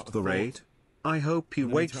survived without a the thought. raid. I hope you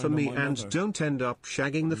And then he wait for turned on me my and mother. don't end up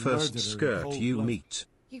shagging the And first murdered her in skirt cold you blood. meet.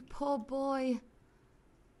 You poor boy.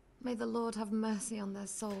 May the Lord have mercy on their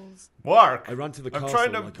souls. Mark! I ran to the I'm castle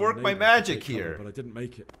trying to like our work my neighbours to magic take cover, here. but I didn't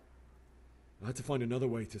make it. I had to find another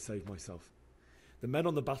way to save myself. The men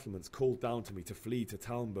on the battlements called down to me to flee to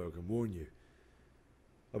Talmberg and warn you.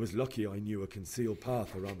 I was lucky I knew a concealed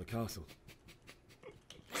path around the castle.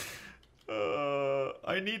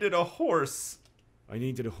 I needed a horse. I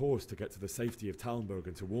needed a horse to get to the safety of Talmberg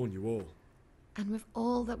and to warn you all. And with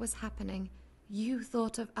all that was happening, you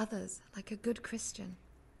thought of others like a good Christian.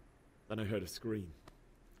 Then I heard a scream.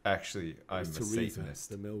 Actually, It I'm a was Teresa, Satanist.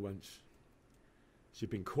 the mill wench. She'd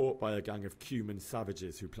been caught by a gang of Cuman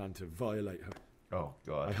savages who planned to violate her. Oh,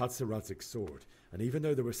 God. I had Sir Radzig's sword, and even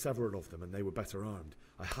though there were several of them and they were better armed,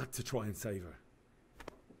 I had to try and save her.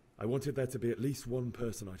 I wanted there to be at least one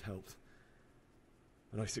person I'd helped.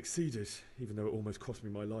 And I succeeded, even though it almost cost me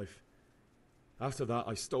my life. After that,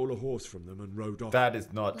 I stole a horse from them and rode off. That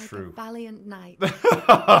is not Like true. a valiant knight.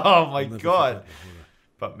 Oh my I'll never God. forget the horror.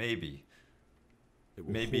 But maybe. It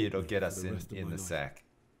will Maybe haunt it'll me get for us the in, rest of in my the life. sack.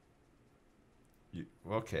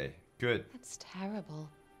 Okay, good. That's terrible.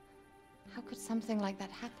 How could something like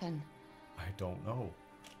that happen? I don't know.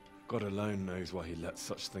 God alone knows why he lets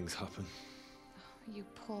such things happen. You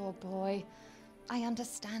poor boy. I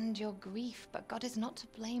understand your grief, but God is not to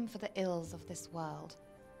blame for the ills of this world.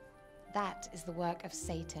 That is the work of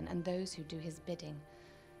Satan and those who do his bidding.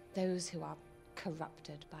 Those who are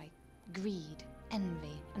corrupted by greed,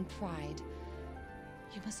 envy, and pride.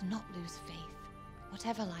 You must not lose faith,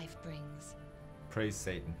 whatever life brings. Praise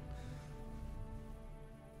Satan.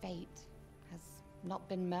 Fate has not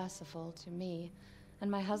been merciful to me, and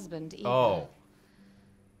my husband either. Oh.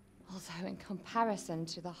 Although in comparison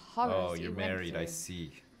to the horrors Oh, you you're went married. I through-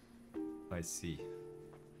 see. I see.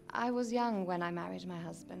 I was young when I married my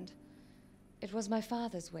husband. It was my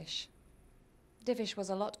father's wish. Divish was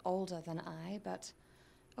a lot older than I, but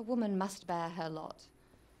a woman must bear her lot.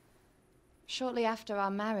 Shortly after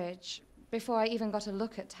our marriage, before I even got a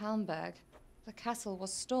look at Talmberg, the castle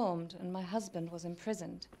was stormed and my husband was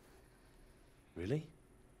imprisoned. Really?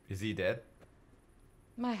 Is he dead?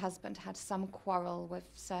 My husband had some quarrel with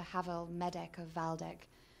Sir Havel Medek of Valdek,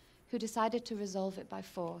 who decided to resolve it by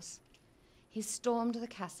force. He stormed the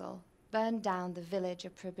castle, burned down the village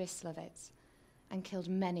of Pribyslavitz, and killed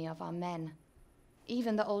many of our men,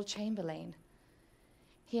 even the old chamberlain.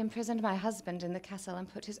 He imprisoned my husband in the castle and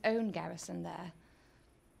put his own garrison there.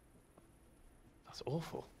 That's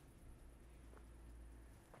awful.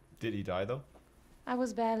 Did he die though? I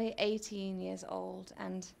was barely 18 years old,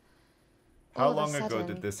 and How all of a long ago sudden,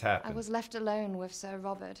 did this happen? I was left alone with Sir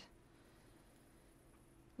Robert.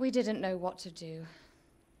 We didn't know what to do.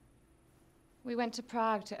 We went to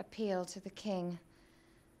Prague to appeal to the king.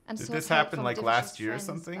 And Did sought this help happen from like last Divish's year or friends,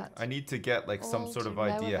 something? but I need to get like some all sort to of no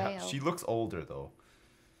idea. avail. She looks older though.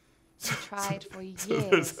 I tried for So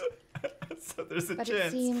there's years. So there's a But chance.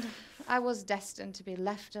 it seemed I was destined to be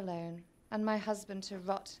left alone, and my husband to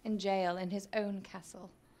rot in jail in his own castle.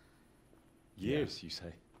 Years, you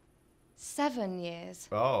say? 7 years.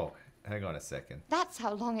 Oh, hang on a second. That's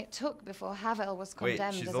how long it took before Havel was Wait,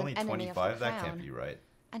 condemned she's as only an enemy of 25? the That crown. can't be right.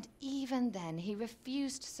 And even then, he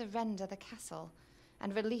refused to surrender the castle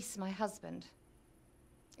and release my husband.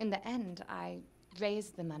 In the end, I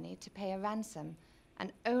raised the money to pay a ransom,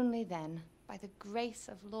 and only then, by the grace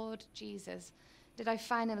of Lord Jesus, did I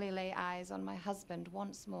finally lay eyes on my husband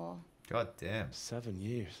once more. God damn. 7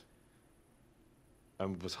 years.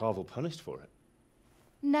 And was Havel punished for it?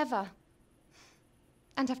 Never.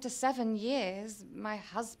 And after 7 years, my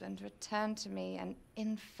husband returned to me an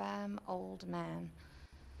infirm old man.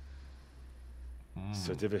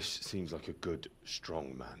 Sir Divish seems like a good,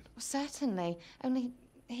 strong man. Certainly, only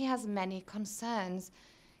he has many concerns.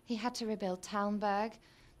 He had to rebuild Talmberg.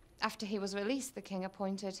 After he was released, the king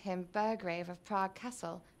appointed him Burgrave of Prague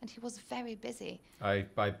Castle, and he was very busy. I He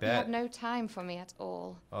had bet. no time for me at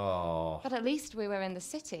all. Oh. But at least we were in the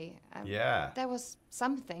city. Yeah. There was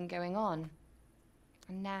something going on.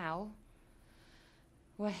 And now,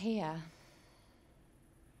 we're here.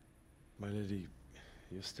 My lady,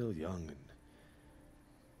 you're still young and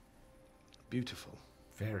beautiful.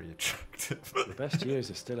 Very attractive. The best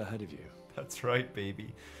years are still ahead of you. That's right,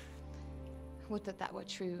 baby. Would that that were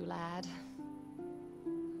true, lad.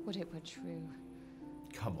 Would it were true.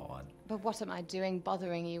 Come on. But what am I doing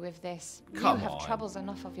bothering you with this? Come you have on. troubles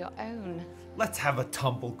enough of your own. Let's have a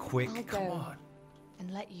tumble quick. I'll Come go on.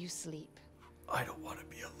 and let you sleep. I don't want to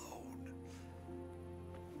be alone.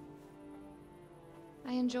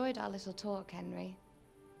 I enjoyed our little talk, Henry.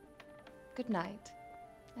 Good night,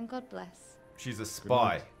 and God bless. She's a Good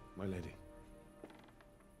spy. night, my lady.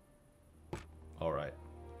 All right.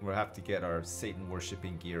 We'll have to get our Satan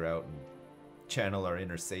worshipping gear out and channel our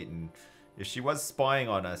inner Satan. If she was spying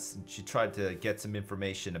on us and she tried to get some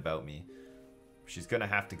information about me, she's gonna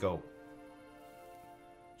have to go.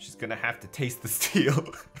 She's gonna have to taste the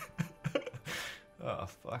steel. Oh,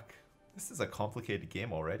 fuck. This is a complicated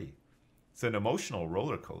game already. It's an emotional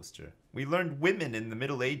roller coaster. We learned women in the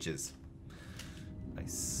Middle Ages.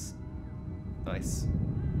 Nice. Nice.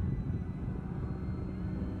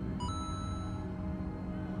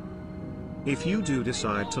 If you do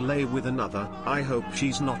decide to lay with another, I hope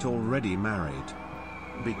she's not already married.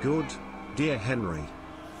 Be good, dear Henry.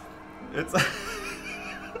 It's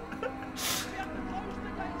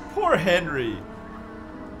poor Henry.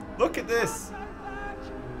 Look at this.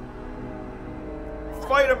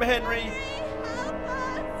 Fight him, Henry.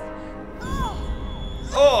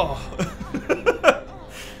 Oh.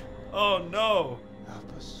 Oh no.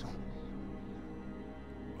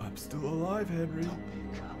 I'm still alive, Henry.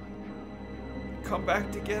 Come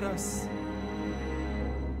back to get us.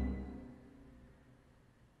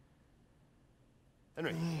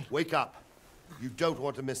 Henry, wake up. You don't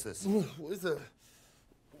want to miss this. What is it?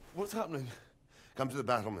 What's happening? Come to the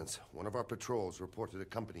battlements. One of our patrols reported a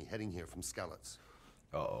company heading here from Skalitz.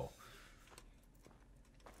 Uh-oh.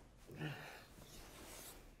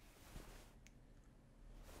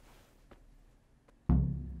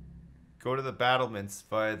 Go to the battlements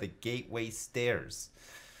via the gateway stairs.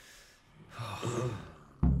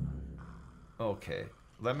 Okay,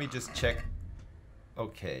 let me just check.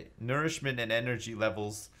 Okay, nourishment and energy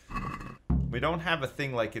levels. We don't have a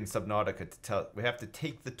thing like in Subnautica to tell. We have to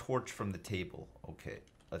take the torch from the table. Okay,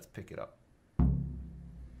 let's pick it up.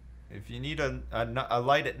 If you need a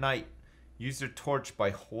light at night, use your torch by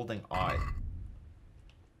holding I.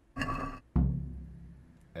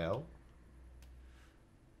 L.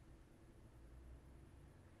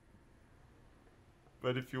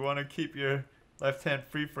 But if you want to keep your left hand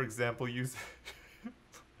free, for example, use...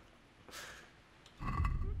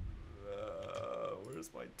 where's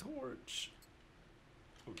my torch?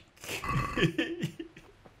 Okay.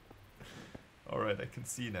 Alright, I can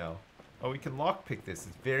see now. Oh, we can lockpick this.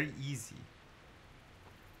 It's very easy.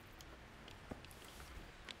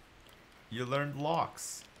 You learned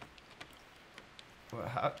locks.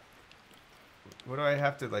 What do I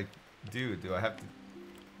have to, like, do? Do I have to...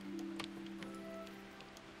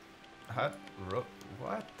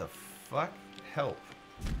 What? the fuck? Help.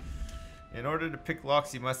 In order to pick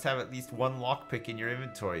locks, you must have at least one lockpick in your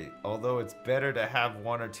inventory, although it's better to have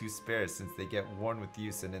 1 or 2 spares since they get worn with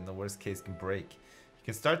use and in the worst case can break. You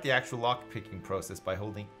can start the actual lock-picking process by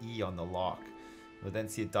holding E on the lock. You'll then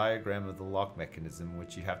see a diagram of the lock mechanism,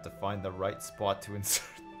 which you have to find the right spot to insert.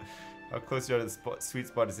 How close you are to the sweet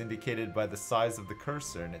spot is indicated by the size of the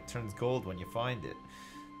cursor, and it turns gold when you find it.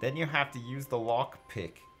 Then you have to use the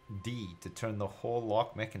lockpick D to turn the whole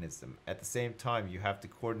lock mechanism. At the same time, you have to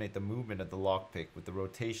coordinate the movement of the lockpick with the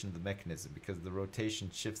rotation of the mechanism, because the rotation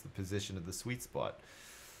shifts the position of the sweet spot.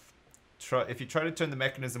 If you try to turn the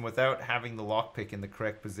mechanism without having the lockpick in the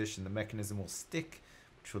correct position, the mechanism will stick,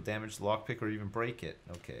 which will damage the lockpick or even break it.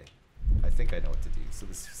 Okay, I think I know what to do. So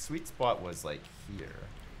the sweet spot was like here.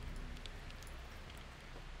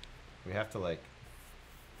 We have to like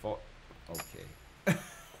okay.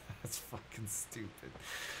 That's fucking stupid.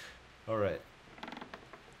 Alright.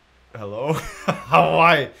 Hello?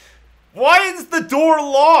 Why is the door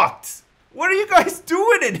locked? What are you guys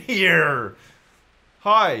doing in here?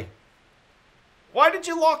 Hi. Why did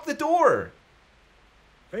you lock the door?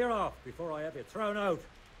 Clear off before I have you thrown out.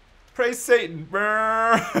 Praise Satan.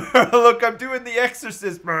 Look, I'm doing the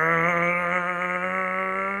exorcist. What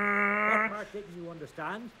part didn't you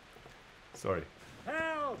understand? Sorry.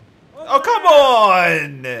 Help! Oh, come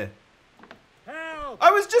on! Help! I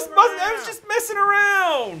was just messing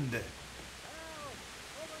around.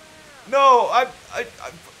 No,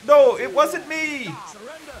 no, it wasn't me.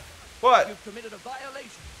 Surrender. What? You've committed a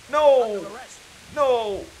violation. No.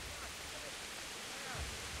 No.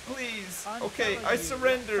 Please. Okay, I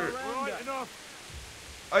surrender. Right, enough.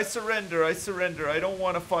 I surrender. I surrender. I don't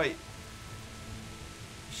want to fight.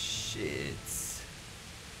 Shit.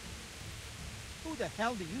 Who the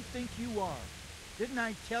hell do you think you are? Didn't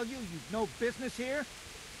I tell you you've no business here?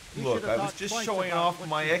 You Look, should have I was thought just twice showing about off what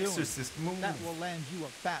my you're doing. exorcist move. That will land you a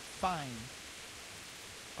fat fine.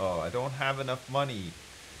 Oh, I don't have enough money.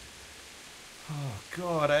 Oh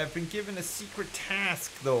God, I have been given a secret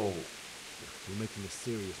task though. You're making a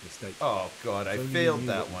serious mistake. Oh God, I If only failed you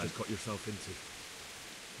knew that what you one. just got yourself into.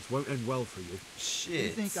 This won't end well for you. Shit. You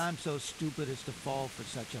think I'm so stupid as to fall for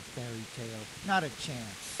such a fairy tale? Not a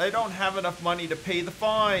chance. I don't have enough money to pay the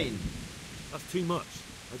fine. That's too much.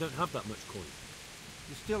 I don't have that much coin.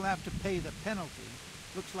 You still have to pay the penalty.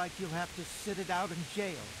 Looks like you'll have to sit it out in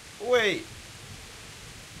jail. Wait.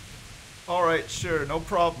 Alright, sure, no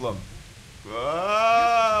problem.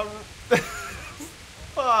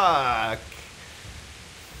 Fuck.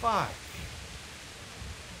 Fuck.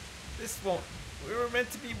 This won't... We were meant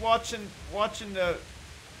to be watching the...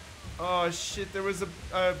 Oh shit, there was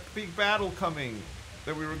a big battle coming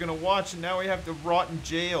that we were gonna watch, and now we have to rot in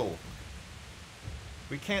jail.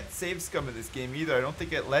 We can't save scum in this game either. I don't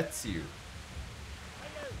think it lets you.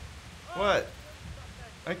 What?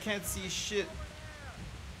 I can't see shit.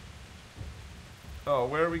 Oh,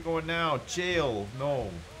 where are we going now? Jail. No.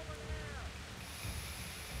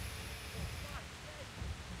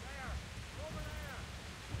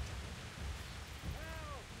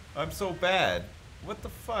 I'm so bad. What the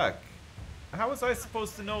fuck? How was I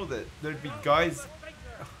supposed to know that there'd be guys...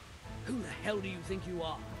 Who the hell do you think you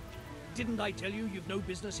are? Didn't I tell you you've no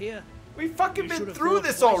business here? We've fucking You been should have through thought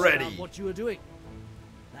this twice already. about what you were doing.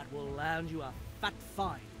 That will land you a fat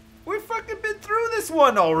fine. We've fucking been through this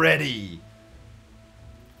one already.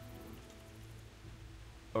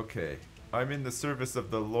 Okay. I'm in the service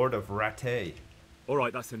of the Lord of Rattay.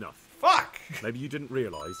 Alright, that's enough. Fuck! Maybe you didn't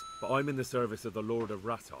realise, but I'm in the service of the Lord of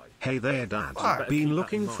Rattay. Hey there, Dad. Fuck. Been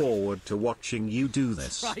looking forward to watching you do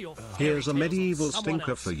this. Try your Here's a fairy tales medieval on someone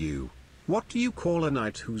stinker else. for you. What do you call a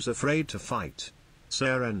knight who's afraid to fight?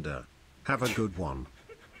 Surrender. Have a good one.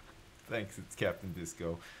 Thanks, it's Captain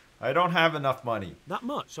Disco. I don't have enough money. That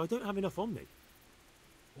much? I don't have enough on me.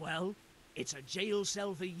 Well, it's a jail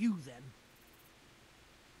cell for you then.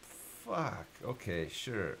 Fuck. Okay,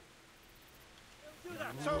 sure. You've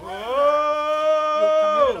committed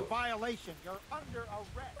Whoa! a violation. You're under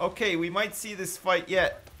arrest. Okay, we might see this fight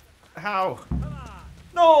yet. How?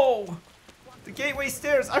 No! The gateway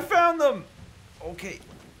stairs! I found them! Okay,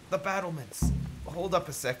 the battlements. Hold up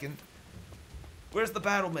a second. Where's the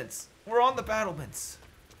battlements? We're on the battlements.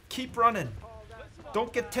 Keep running.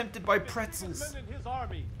 Don't get tempted by pretzels. Men in his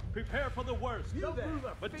army. Prepare for the worst.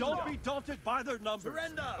 But don't be daunted by their numbers.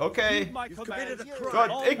 Surrender. Okay. Heed my commands.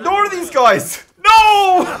 God, ignore these guys!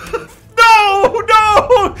 No! No!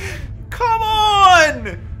 No! Come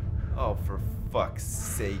on! Oh, for fuck's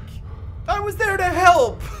sake. I was there to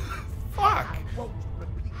help! Fuck!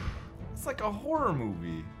 It's like a horror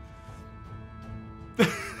movie.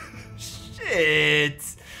 Shit!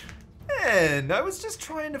 Man, I was just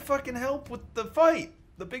trying to fucking help with the fight.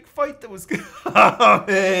 The big fight that was coming.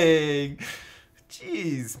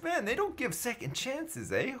 Jeez, man, they don't give second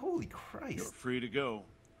chances, eh? Holy Christ. You're free to go.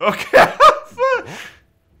 Okay. Are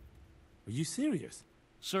you serious?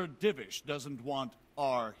 Sir Divish doesn't want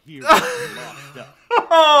our hero locked up.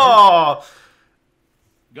 Oh!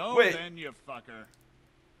 Go Wait. then, you fucker.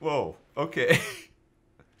 Whoa, okay.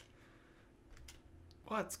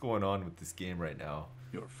 What's going on with this game right now?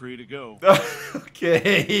 You're free to go.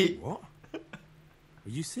 Okay. What? Are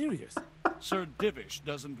you serious? Sir Divish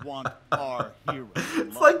doesn't want our hero.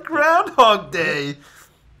 It's like Groundhog Day.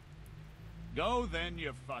 Go then,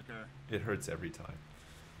 you fucker. It hurts every time.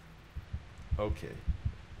 Okay.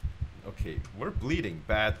 Okay, we're bleeding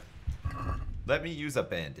bad. Let me use a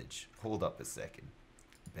bandage. Hold up a second.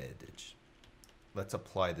 Bandage. Let's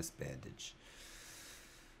apply this bandage.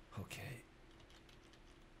 Okay.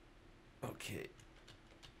 Okay.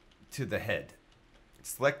 To the head.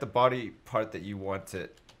 Select the body part that you want to...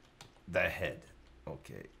 The head.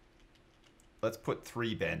 Okay. Let's put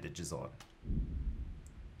 3 bandages on.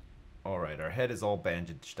 Alright, our head is all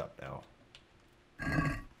bandaged up now.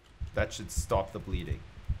 That should stop the bleeding.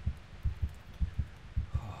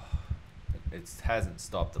 It hasn't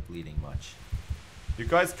stopped the bleeding much. You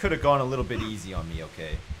guys could have gone a little bit easy on me,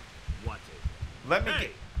 okay? What? Let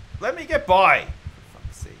me get by. For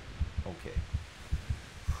fuck's sake. Okay.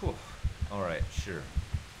 Whew. Alright, sure.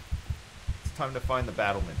 It's time to find the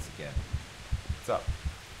battlements again. What's up?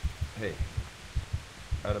 Hey.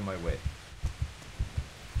 Out of my way.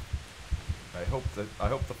 I hope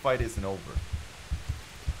the fight isn't over.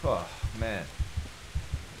 Oh, man.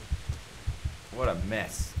 What a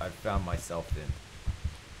mess I've found myself in.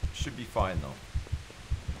 Should be fine though.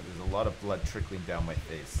 There's a lot of blood trickling down my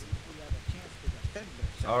face.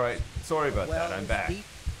 Alright, sorry about that. I'm back.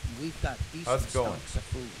 How's it going?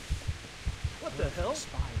 What the hell?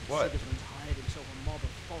 What? Sigismund's hired himself a mob of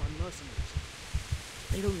foreign mercenaries.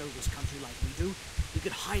 They don't know this country like we do. We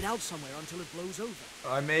could hide out somewhere until it blows over.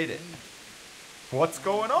 I made it. What's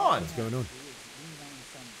going on? What's going on?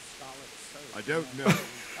 I don't know.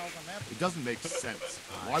 It doesn't make sense.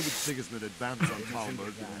 Why would Sigismund advance on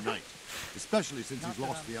Talmberg in the night? Especially since he's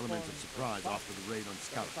lost the element of surprise after the raid on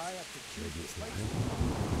scouts.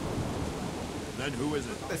 Then who is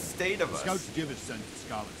it? The state of us. Scouts Divish sent to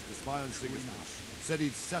Scarlets to spy on Sigismund. Said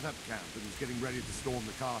he'd set up camp and was getting ready to storm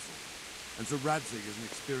the castle. And so Radzig is an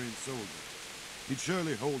experienced soldier. He'd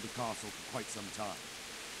surely hold the castle for quite some time.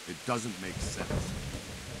 It doesn't make sense.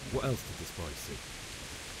 What else did the spies see?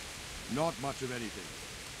 Not much of anything.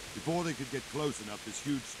 Before they could get close enough, this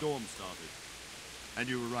huge storm started. And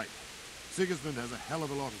you were right. Sigismund has a hell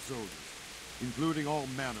of a lot of soldiers, including all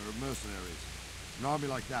manner of mercenaries. An army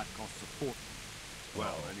like that costs a fortune.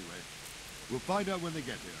 Well, anyway, we'll find out when they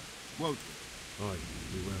get here, won't we? Aye,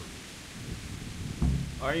 we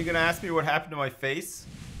will. Are you gonna ask me what happened to my face?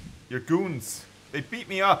 Your goons. They beat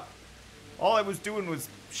me up. All I was doing was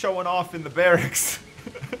showing off in the barracks.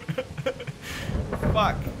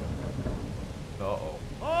 Fuck. Uh-oh.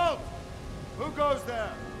 Halt! Who goes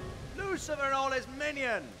there? Lucifer and all his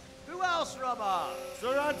minions. Who else, Robber?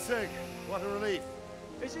 Sir Radzig. What a relief.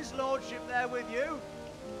 Is his lordship there with you?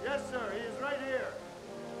 Yes, sir. He is right here.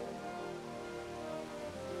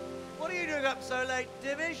 What are you doing up so late,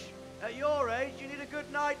 Divish? At your age, you need a good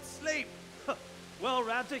night's sleep. Well,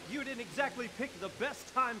 Radzig, you didn't exactly pick the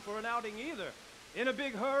best time for an outing either. In a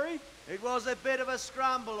big hurry? It was a bit of a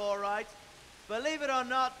scramble, all right. Believe it or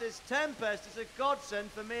not, this tempest is a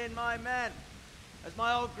godsend for me and my men. As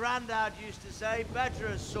my old granddad used to say, better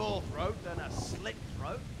a sore throat than a slit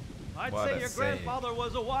throat. I'd What say a your saying. grandfather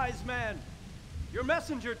was a wise man. Your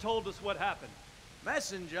messenger told us what happened.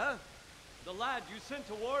 Messenger? The lad you sent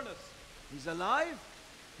to warn us. He's alive?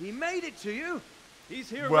 He made it to you? He's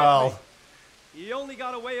here Well. with me. He only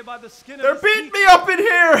got away by the skin They're of his beating teeth. me up in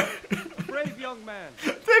here! A brave young man.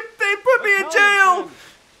 They put me in But tell me, jail! friend,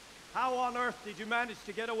 how on earth did you manage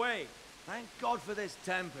to get away? Thank God for this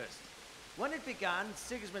tempest. When it began,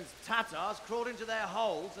 Sigismund's Tatars crawled into their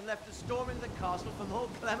holes and left us storming the castle for more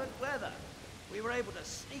clement weather. We were able to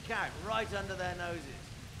sneak out right under their noses.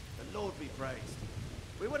 The Lord be praised.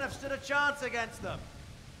 We wouldn't have stood a chance against them.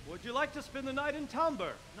 Would you like to spend the night in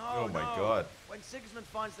Talmberg? No, Oh my no. God. When Sigismund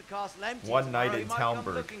finds the castle empty One tomorrow, night he in might come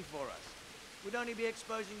Talmberg. looking for us. We'd only be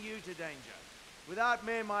exposing you to danger. Without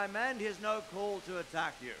me and my men, he has no call to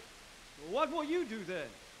attack you. What will you do then?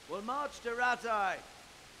 We'll march to Ratai.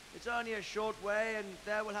 It's only a short way, and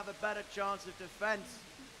there we'll have a better chance of defense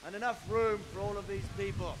and enough room for all of these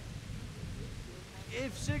people.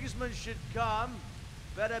 If Sigismund should come,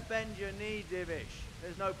 better bend your knee, Divish.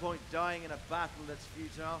 There's no point dying in a battle that's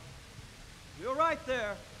futile. You're right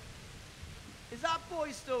there. Is that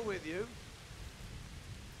boy still with you?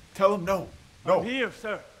 Tell him no. No. I'm here,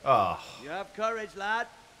 sir. Ah. You have courage, lad.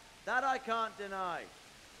 That I can't deny.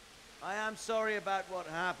 I am sorry about what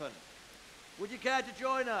happened. Would you care to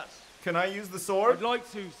join us? Can I use the sword? I'd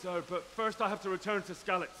like to, sir, but first I have to return to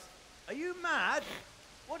Skalitz. Are you mad?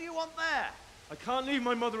 What do you want there? I can't leave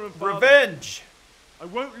my mother and father. Revenge! I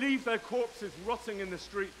won't leave their corpses rotting in the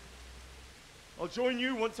street. I'll join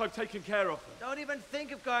you once I've taken care of them. Don't even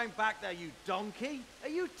think of going back there, you donkey. Are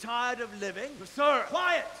you tired of living? But sir!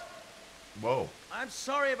 Quiet! Whoa. I'm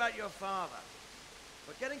sorry about your father,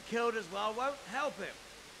 but getting killed as well won't help him.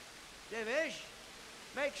 Divish,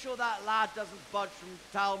 make sure that lad doesn't budge from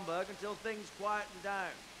Talmberg until things quieten down.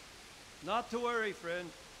 Not to worry, friend.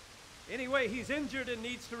 Anyway, he's injured and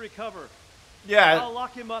needs to recover. Yeah. I'll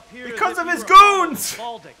lock him up here Because as if of he his were a common goons!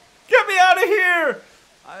 balding. Get me out of here!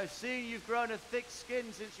 I see you've grown a thick skin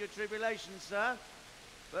since your tribulation, sir.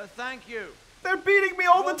 But thank you. They're beating me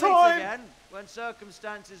all We'll the meet time! again when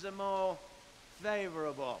circumstances are more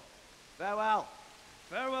favorable. Farewell.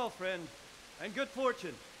 Farewell, friend, and good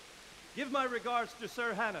fortune. Give my regards to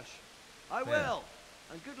Sir Hanush. I will.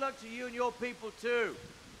 And good luck to you and your people, too.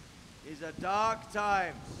 These are dark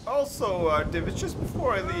times. Also, Divis, just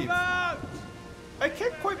before I leave, I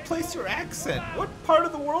can't quite place your accent. What part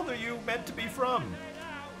of the world are you meant to be from?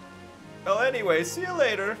 Well, anyway, see you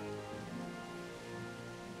later.